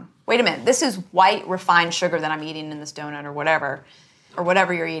come from? Wait a minute, this is white refined sugar that I'm eating in this donut or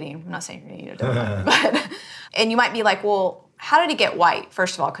whatever you're eating. I'm not saying you're going to eat a donut, but, and you might be like, well, how did it get white,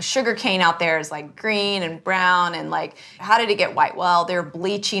 first of all? Because sugar cane out there is like green and brown, and like, how did it get white? Well, they're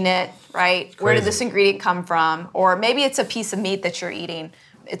bleaching it, right? Crazy. Where did this ingredient come from? Or maybe it's a piece of meat that you're eating.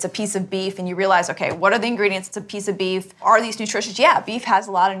 It's a piece of beef, and you realize, okay, what are the ingredients? It's a piece of beef. Are these nutritious? Yeah, beef has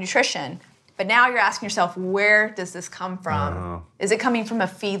a lot of nutrition. But now you're asking yourself, where does this come from? Is it coming from a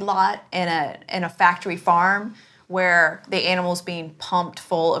feedlot in a factory farm where the animal's being pumped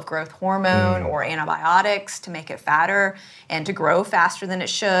full of growth hormone or antibiotics to make it fatter and to grow faster than it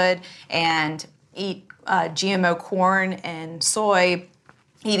should, and eat GMO corn and soy,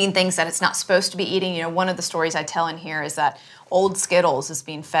 eating things that it's not supposed to be eating? You know, one of the stories I tell in here is that old Skittles is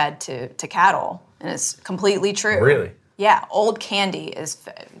being fed to cattle, and it's completely true. Really? Yeah, old candy is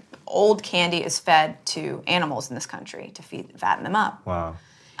fed to animals in this country to fatten them up. Wow.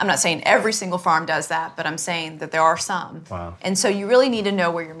 I'm not saying every single farm does that, but I'm saying that there are some. Wow. And so you really need to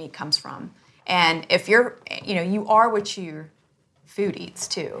know where your meat comes from. And if you are what your food eats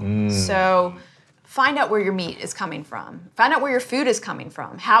too. So find out where your meat is coming from. Find out where your food is coming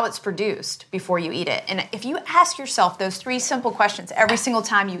from, how it's produced before you eat it. And if you ask yourself those 3 simple questions every single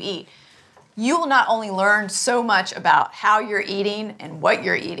time you eat, you will not only learn so much about how you're eating and what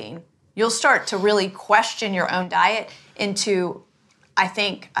you're eating, you'll start to really question your own diet into, I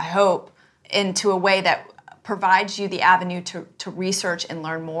hope, into a way that provides you the avenue to research and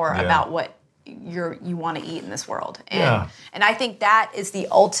learn more about what you want to eat in this world. And I think that is the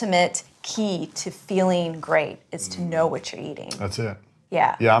ultimate key to feeling great is to know what you're eating. That's it.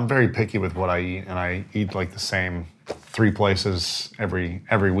 Yeah. Yeah, I'm very picky with what I eat, and I eat like the same 3 places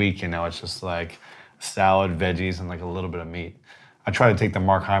every week. It's just like salad, veggies, and like a little bit of meat. I try to take the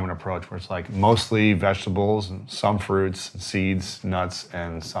Mark Hyman approach, where it's like mostly vegetables and some fruits, and seeds, nuts,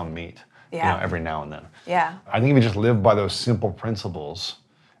 and some meat. Yeah. Every now and then. Yeah. I think if you just live by those simple principles,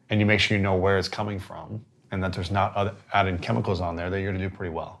 and you make sure you know where it's coming from, and that there's not adding chemicals on there, that you're gonna do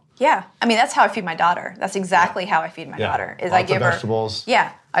pretty well. Yeah, I mean, that's how I feed my daughter. That's exactly how I feed my daughter. Is I give her vegetables.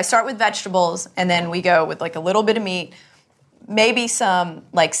 Yeah, I start with vegetables, and then we go with like a little bit of meat, maybe some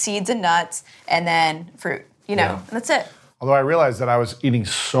like seeds and nuts, and then fruit. And that's it. Although I realized that I was eating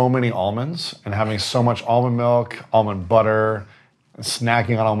so many almonds and having so much almond milk, almond butter, and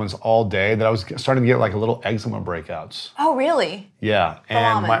snacking on almonds all day that I was starting to get like a little eczema breakouts. Oh, really? Yeah,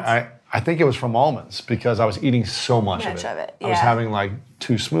 and I think it was from almonds because I was eating so much of it. I was having like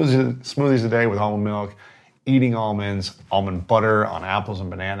 2 smoothies a day with almond milk, eating almonds, almond butter on apples and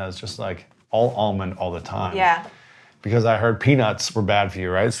bananas, just like all almond all the time. Yeah. Because I heard peanuts were bad for you,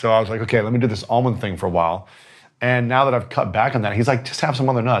 right? So I was like, okay, let me do this almond thing for a while. And now that I've cut back on that, he's like, just have some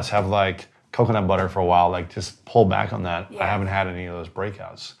other nuts. Have like coconut butter for a while, like just pull back on that. Yeah. I haven't had any of those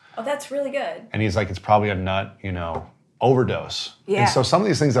breakouts. Oh, that's really good. And he's like, it's probably a nut, overdose. Yeah. And so some of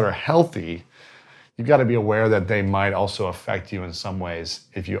these things that are healthy, you've got to be aware that they might also affect you in some ways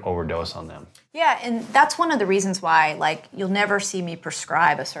if you overdose on them. Yeah, and that's one of the reasons why, like, you'll never see me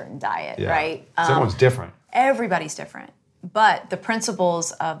prescribe a certain diet, right? Everyone's different. Everybody's different. But the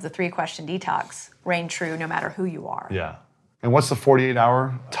principles of the 3 Question Detox reign true no matter who you are. Yeah. And what's the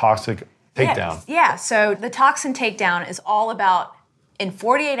 48-hour Toxic Takedown? Yeah, so the Toxin Takedown is all about, in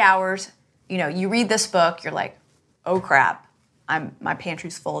 48 hours, you read this book, you're like, oh crap, my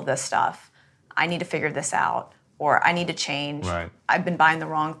pantry's full of this stuff. I need to figure this out, or I need to change. Right. I've been buying the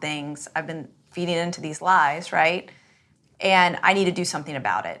wrong things. I've been feeding into these lies, right? And I need to do something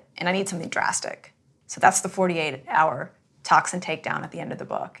about it, and I need something drastic. So that's the 48-hour Toxin Takedown at the end of the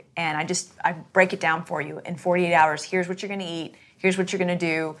book. And I break it down for you. In 48 hours, here's what you're going to eat. Here's what you're going to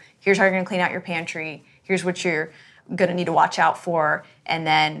do. Here's how you're going to clean out your pantry. Here's what you're going to need to watch out for. And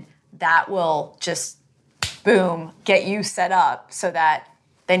then that will just, boom, get you set up so that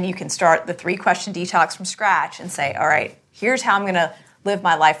then you can start the 3 Question Detox from scratch and say, all right, here's how I'm going to live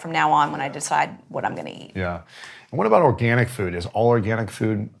my life from now on when I decide what I'm going to eat. Yeah. And what about organic food? Is all organic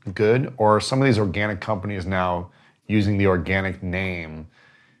food good? Or are some of these organic companies now using the organic name,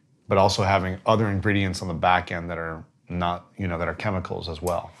 but also having other ingredients on the back end that are not, that are chemicals as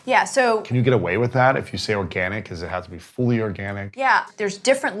well? Yeah, so... Can you get away with that if you say organic? Does it have to be fully organic? Yeah, there's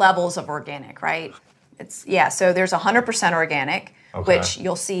different levels of organic, right? So there's 100% organic, which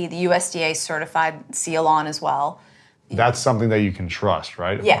you'll see the USDA certified seal on as well. That's something that you can trust,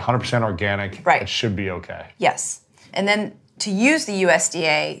 right? Yeah. 100% organic, right. It should be okay. Yes. And then to use the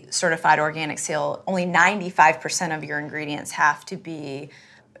USDA certified organic seal, only 95% of your ingredients have to be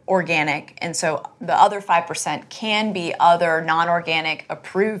organic. And so the other 5% can be other non-organic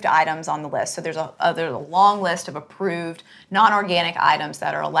approved items on the list. So there's a long list of approved non-organic items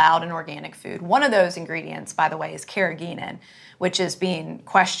that are allowed in organic food. One of those ingredients, by the way, is carrageenan, which is being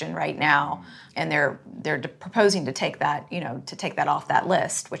questioned right now. And they're proposing to take that, off that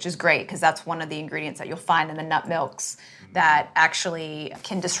list, which is great because that's one of the ingredients that you'll find in the nut milks that actually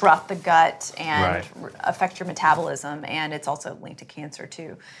can disrupt the gut and affect your metabolism, and it's also linked to cancer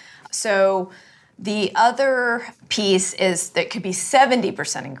too. So the other piece is that could be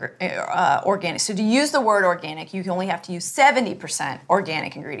 70% organic. So to use the word organic, you only have to use 70%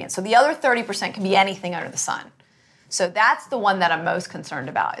 organic ingredients. So the other 30% can be anything under the sun. So that's the one that I'm most concerned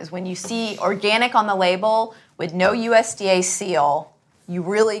about, is when you see organic on the label with no USDA seal, you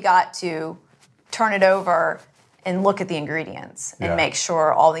really got to turn it over and look at the ingredients and make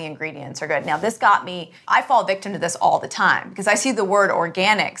sure all the ingredients are good. Now, this got me, I fall victim to this all the time because I see the word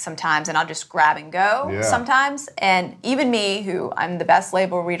organic sometimes and I'll just grab and go sometimes. And even me, who I'm the best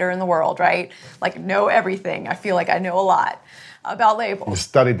label reader in the world, right? Like, know everything. I feel like I know a lot about labels. You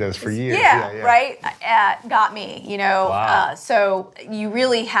studied this for years. Right? Got me, Wow. So you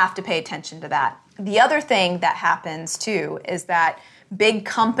really have to pay attention to that. The other thing that happens too is that big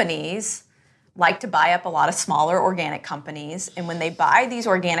companies like to buy up a lot of smaller organic companies, and when they buy these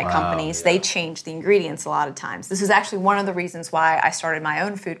organic companies, they change the ingredients a lot of times. This is actually one of the reasons why I started my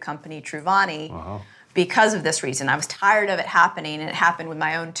own food company, True Vani, because of this reason. I was tired of it happening, and it happened with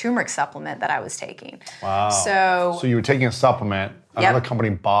my own turmeric supplement that I was taking. Wow. So you were taking a supplement, another company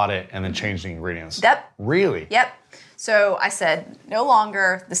bought it, and then changed the ingredients. Yep. Really? Yep. So I said, no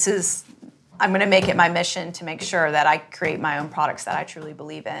longer, I'm going to make it my mission to make sure that I create my own products that I truly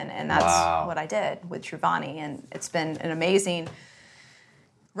believe in. And that's what I did with Vani. And it's been an amazing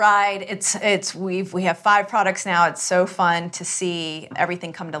ride. We have 5 products now. It's so fun to see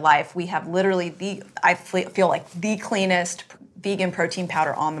everything come to life. We have literally I feel like the cleanest vegan protein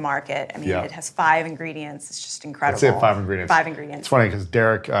powder on the market. I mean, it has 5 ingredients. It's just incredible. That's it, 5 ingredients. 5 ingredients. It's funny because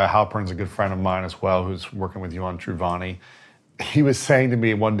Derek Halpern's a good friend of mine as well, who's working with you on Vani. He was saying to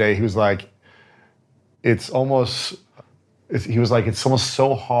me one day, he was like, it's almost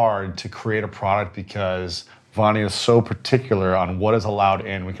so hard to create a product because Vani is so particular on what is allowed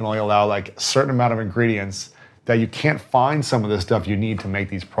in. We can only allow like a certain amount of ingredients that you can't find some of the stuff you need to make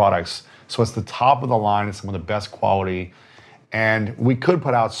these products. So it's the top of the line. It's some of the best quality. And we could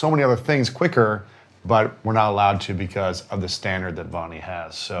put out so many other things quicker, but we're not allowed to because of the standard that Vani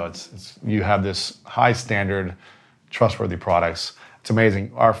has. So you have this high standard, trustworthy products. It's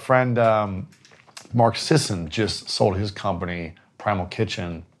amazing. Our friend Mark Sisson just sold his company, Primal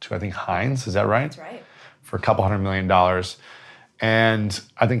Kitchen, to I think Heinz. Is that right? That's right. For $200 million. And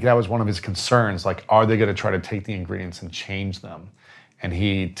I think that was one of his concerns, like, are they going to try to take the ingredients and change them? And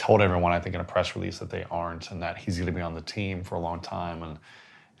he told everyone, I think in a press release, that they aren't, and that he's going to be on the team for a long time. And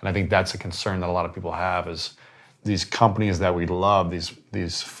I think that's a concern that a lot of people have, is these companies that we love,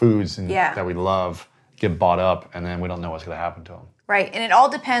 these foods that we love, get bought up, and then we don't know what's going to happen to them. Right, and it all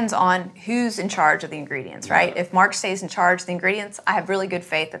depends on who's in charge of the ingredients, right? If Mark stays in charge of the ingredients, I have really good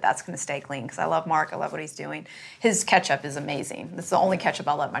faith that that's going to stay clean, because I love Mark, I love what he's doing. His ketchup is amazing. It's the only ketchup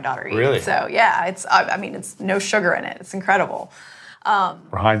I'll let my daughter eat. Really? So yeah, it's no sugar in it. It's incredible.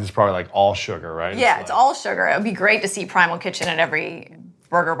 Heinz is probably like all sugar, right? Yeah, it's all sugar. It would be great to see Primal Kitchen at every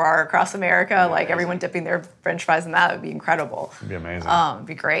burger bar across America, like everyone dipping their French fries in that. Would be incredible. It'd be amazing. It'd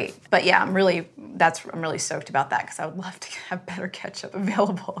be great. But yeah, I'm really stoked about that, because I would love to have better ketchup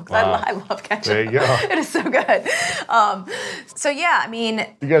available. Wow. I love ketchup. There you go. It is so good. So yeah, I mean,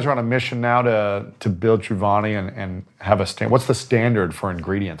 you guys are on a mission now to build Vani and have a standard. What's the standard for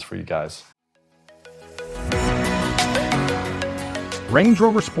ingredients for you guys? Range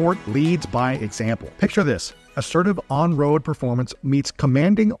Rover Sport leads by example. Picture this. Assertive on-road performance meets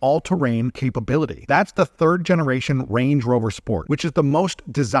commanding all-terrain capability. That's the 3rd generation Range Rover Sport, which is the most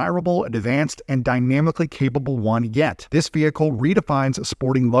desirable, advanced, and dynamically capable one yet. This vehicle redefines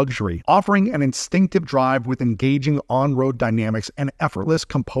sporting luxury, offering an instinctive drive with engaging on-road dynamics and effortless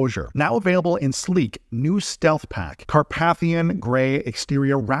composure. Now available in sleek, new Stealth Pack, Carpathian gray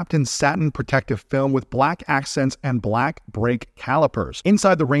exterior wrapped in satin protective film with black accents and black brake calipers.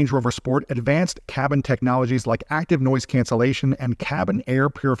 Inside the Range Rover Sport, advanced cabin technologies like active noise cancellation and cabin air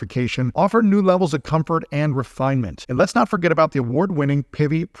purification offer new levels of comfort and refinement. And let's not forget about the award-winning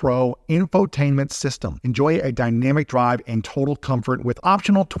Pivi Pro infotainment system. Enjoy a dynamic drive in total comfort with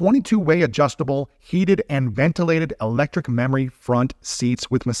optional 22-way adjustable, heated and ventilated electric memory front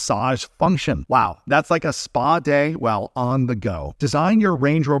seats with massage function. Wow, that's like a spa day while on the go. Design your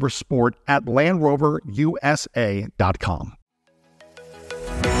Range Rover Sport at LandRoverUSA.com.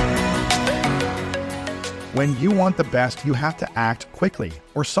 When you want the best, you have to act quickly,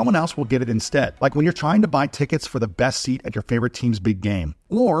 or someone else will get it instead. Like when you're trying to buy tickets for the best seat at your favorite team's big game.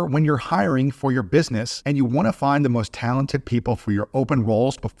 Or when you're hiring for your business and you want to find the most talented people for your open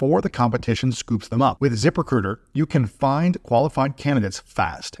roles before the competition scoops them up. With ZipRecruiter, you can find qualified candidates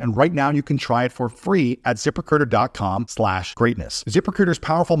fast. And right now you can try it for free at ZipRecruiter.com/greatness. ZipRecruiter's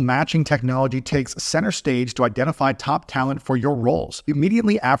powerful matching technology takes center stage to identify top talent for your roles.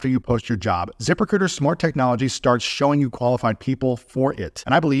 Immediately after you post your job, ZipRecruiter's smart technology starts showing you qualified people for it.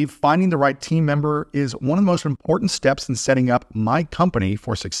 And I believe finding the right team member is one of the most important steps in setting up my company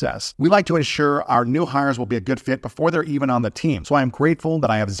for success. We like to ensure our new hires will be a good fit before they're even on the team. So I am grateful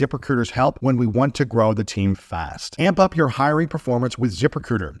that I have ZipRecruiter's help when we want to grow the team fast. Amp up your hiring performance with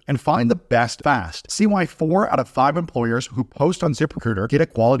ZipRecruiter and find the best fast. See why 4 out of 5 employers who post on ZipRecruiter get a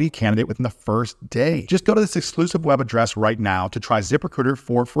quality candidate within the first day. Just go to this exclusive web address right now to try ZipRecruiter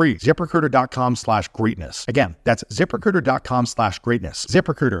for free. ZipRecruiter.com/greatness. Again, that's ZipRecruiter.com/greatness.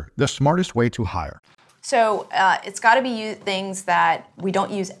 ZipRecruiter, the smartest way to hire. So it's got to be things that we don't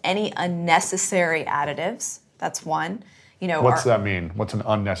use any unnecessary additives. That's one. What's that mean? What's an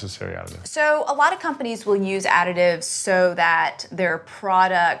unnecessary additive? So a lot of companies will use additives so that their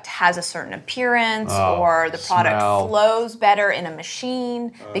product has a certain appearance or the product flows better in a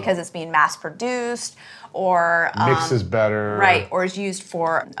machine because it's being mass produced, or mixes better. Right, or is used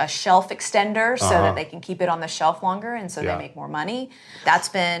for a shelf extender so that they can keep it on the shelf longer and so they make more money. That's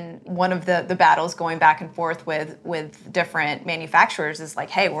been one of the battles going back and forth with different manufacturers, is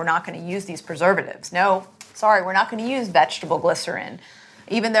like, hey, we're not going to use these preservatives. No, sorry, we're not going to use vegetable glycerin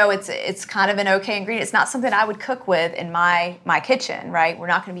Even though it's kind of an okay ingredient, it's not something I would cook with in my kitchen, right? We're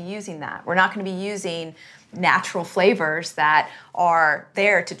not going to be using that. We're not going to be using natural flavors that are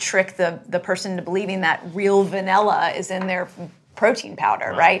there to trick the person into believing that real vanilla is in their protein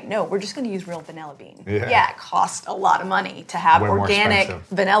powder, right? No, we're just going to use real vanilla bean. Yeah, it costs a lot of money to have organic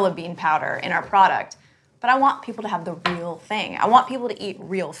vanilla bean powder in our product. But I want people to have the real thing. I want people to eat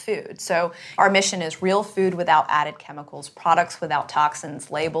real food. So our mission is real food without added chemicals, products without toxins,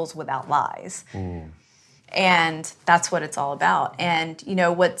 labels without lies. And that's what it's all about. And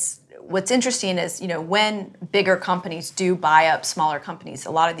what's interesting is, when bigger companies do buy up smaller companies,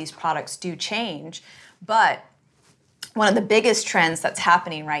 a lot of these products do change. But one of the biggest trends that's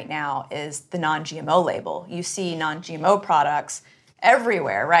happening right now is the non-GMO label. You see non-GMO products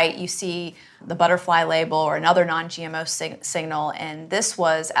everywhere, right? You see the butterfly label or another non-GMO signal, and this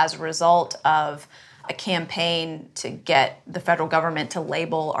was as a result of a campaign to get the federal government to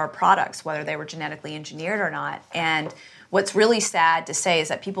label our products, whether they were genetically engineered or not. And what's really sad to say is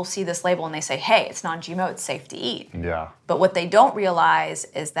that people see this label and they say, hey, it's non-GMO, it's safe to eat. Yeah. But what they don't realize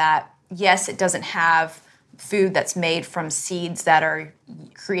is that, yes, it doesn't have food that's made from seeds that are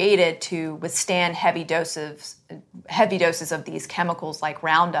created to withstand heavy doses of these chemicals like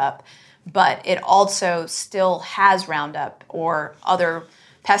Roundup, but it also still has Roundup or other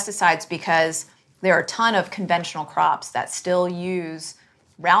pesticides because there are a ton of conventional crops that still use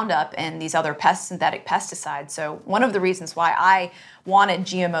Roundup and these other synthetic pesticides. So one of the reasons why I wanted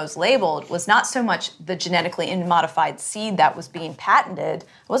GMOs labeled was not so much the genetically modified seed that was being patented. I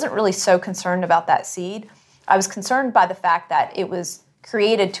wasn't really so concerned about that seed. I was concerned by the fact that it was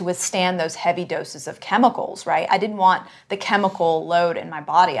created to withstand those heavy doses of chemicals, right? I didn't want the chemical load in my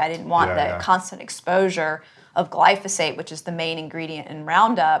body. I didn't want the constant exposure of glyphosate, which is the main ingredient in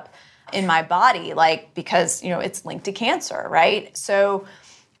Roundup, in my body, because, it's linked to cancer, right? So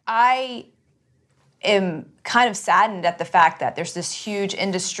I am kind of saddened at the fact that there's this huge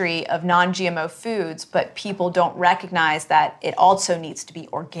industry of non-GMO foods, but people don't recognize that it also needs to be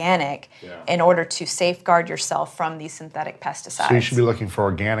organic in order to safeguard yourself from these synthetic pesticides. So you should be looking for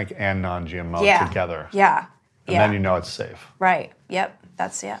organic and non-GMO together. Yeah. And then it's safe. Right. Yep.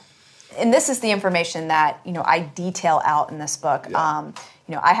 That's it. And this is the information that, I detail out in this book. Yeah.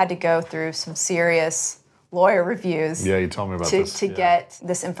 I had to go through some serious lawyer reviews. Yeah, you told me about this. To get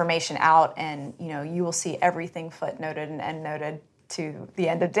this information out, and you will see everything footnoted and endnoted to the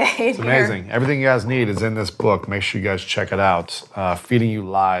end of day. It's amazing. Everything you guys need is in this book. Make sure you guys check it out. Feeding You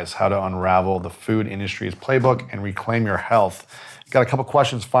Lies: How to Unravel the Food Industry's Playbook and Reclaim Your Health. Got a couple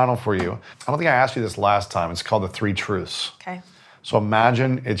questions final for you. I don't think I asked you this last time. It's called the 3 Truths. Okay. So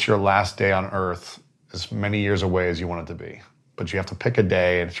imagine it's your last day on Earth, as many years away as you want it to be. But you have to pick a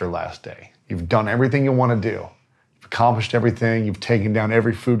day, and it's your last day. You've done everything you want to do. You've accomplished everything. You've taken down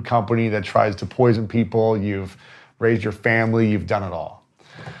every food company that tries to poison people. You've raised your family. You've done it all.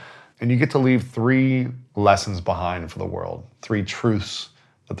 And you get to leave 3 lessons behind for the world, 3 truths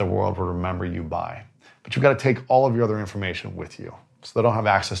that the world will remember you by. But you've got to take all of your other information with you. So they don't have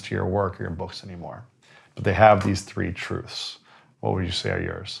access to your work or your books anymore. But they have these 3 truths. What would you say are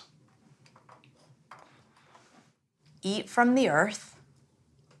yours? Eat from the earth.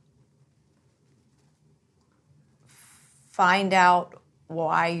 Find out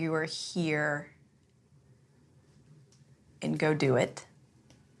why you are here and go do it.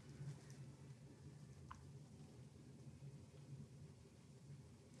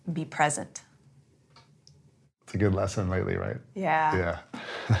 Be present. It's a good lesson lately, right? Yeah.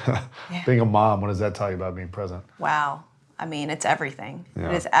 Being a mom, what does that tell you about being present? Wow. I mean, it's everything. Yeah.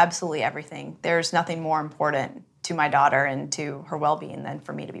 It is absolutely everything. There's nothing more important to my daughter and to her well-being than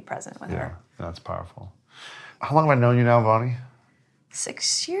for me to be present with her. Yeah, that's powerful. How long have I known you now, Vani?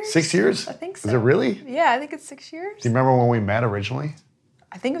 6 years. 6 years? I think so. Is it really? Yeah, I think it's 6 years. Do you remember when we met originally?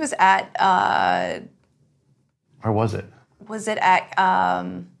 I think it was at... Where was it? Was it at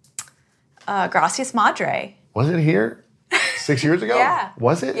Gracias Madre? Was it here? 6 years ago? Yeah.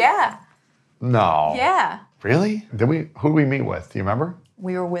 Was it? Yeah. No. Yeah. Really? Who did we meet with? Do you remember?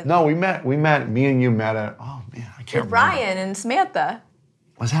 We were with... No, we met, me and you met at, oh man, I can't remember. Ryan and Samantha.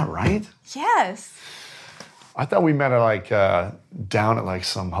 Was that right? Yes. I thought we met at down at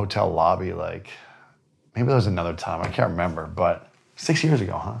some hotel lobby, maybe there was another time, I can't remember, but 6 years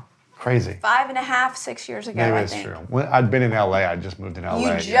ago, huh? Crazy. 5.5, 6 years ago, Maybe I it's think. true. I'd been in LA, I just moved in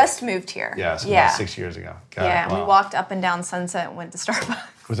LA. You just moved here. Yeah, so about 6 years ago. And we walked up and down Sunset and went to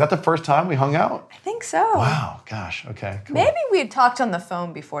Starbucks. Was that the first time we hung out? I think so. Wow, gosh, okay, cool. Maybe we had talked on the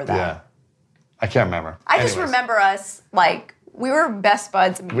phone before that. Yeah, I can't remember. I just remember us, We were best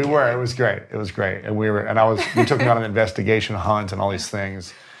buds. We were. It was great. It was great. And we took me on an investigation hunt and all these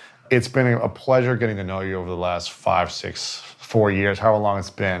things. It's been a pleasure getting to know you over the last 5, 6, 4 years, however long it's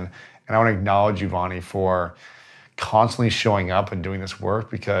been. And I want to acknowledge you, Vani, for constantly showing up and doing this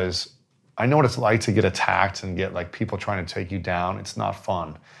work, because I know what it's like to get attacked and get like people trying to take you down. It's not fun.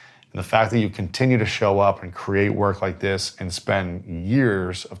 And the fact that you continue to show up and create work like this and spend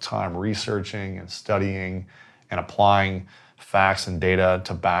years of time researching and studying and applying facts and data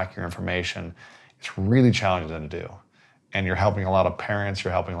to back your information, it's really challenging to do. And you're helping a lot of parents,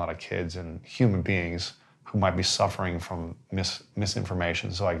 you're helping a lot of kids and human beings who might be suffering from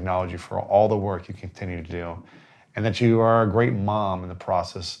misinformation. So I acknowledge you for all the work you continue to do, and that you are a great mom in the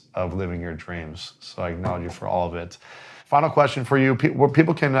process of living your dreams. So I acknowledge you for all of it. Final question for you, where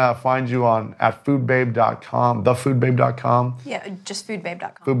people can find you at foodbabe.com, thefoodbabe.com? Yeah, just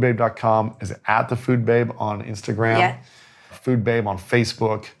foodbabe.com. Foodbabe.com. Is it at thefoodbabe on Instagram? Yeah. Foodbabe on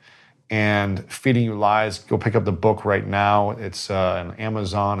Facebook. And Feeding You Lies, go pick up the book right now. It's on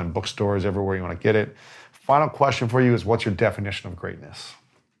Amazon and bookstores, everywhere you want to get it. Final question for you is, what's your definition of greatness?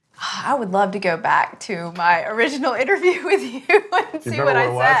 I would love to go back to my original interview with you and see what I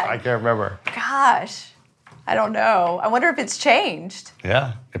said. I can't remember. Gosh, I don't know. I wonder if it's changed.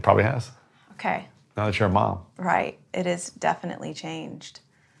 Yeah, it probably has. Okay. Now that you're a mom. Right. It is definitely changed.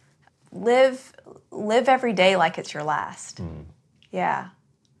 Live every day like it's your last. Yeah.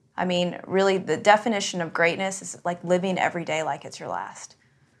 I mean, really, the definition of greatness is like living every day like it's your last.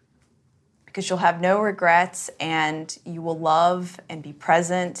 Because you'll have no regrets, and you will love and be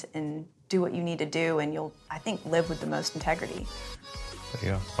present and do what you need to do, and you'll, I think, live with the most integrity. There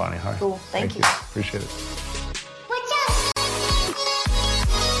you go, Vani Hari. Cool. Thank you. Appreciate it.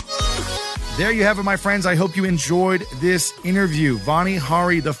 There you have it, my friends. I hope you enjoyed this interview. Vani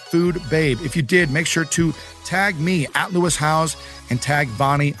Hari, the Food Babe. If you did, make sure to tag me at Lewis Howes and tag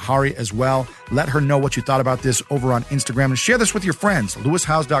Vani Hari as well. Let her know what you thought about this over on Instagram, and share this with your friends.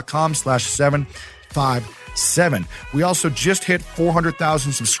 LewisHowes.com/757. We also just hit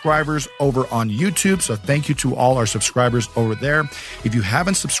 400,000 subscribers over on YouTube, so thank you to all our subscribers over there. If you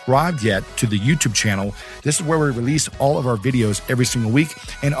haven't subscribed yet to the YouTube channel, this is where we release all of our videos every single week,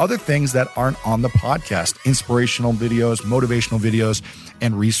 and other things that aren't on the podcast, inspirational videos, motivational videos,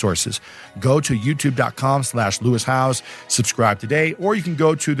 and resources. Go to youtube.com/Lewis Howes, subscribe today, or you can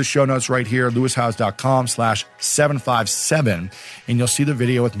go to the show notes right here, lewishowes.com/757, and you'll see the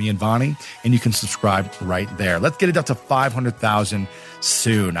video with me and Vani, and you can subscribe right there. Let's get it up to 500,000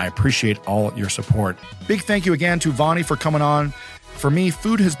 soon. I appreciate all your support. Big thank you again to Vani for coming on. For me,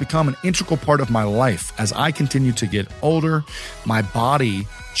 food has become an integral part of my life. As I continue to get older, my body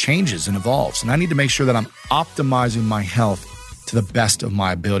changes and evolves, and I need to make sure that I'm optimizing my health to the best of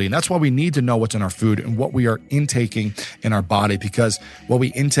my ability. And that's why we need to know what's in our food and what we are intaking in our body, because what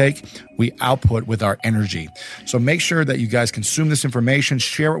we intake, we output with our energy. So make sure that you guys consume this information,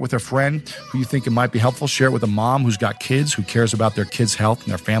 share it with a friend who you think it might be helpful, share it with a mom who's got kids, who cares about their kids' health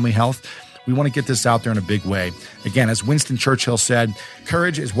and their family health. We want to get this out there in a big way. Again, as Winston Churchill said,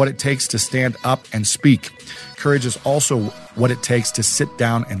 courage is what it takes to stand up and speak. Courage is also what it takes to sit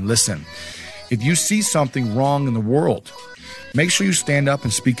down and listen. If you see something wrong in the world, make sure you stand up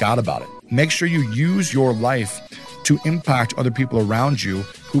and speak out about it. Make sure you use your life to impact other people around you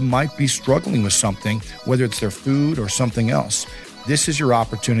who might be struggling with something, whether it's their food or something else. This is your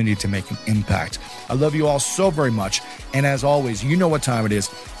opportunity to make an impact. I love you all so very much. And as always, you know what time it is.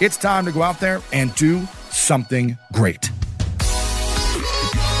 It's time to go out there and do something great.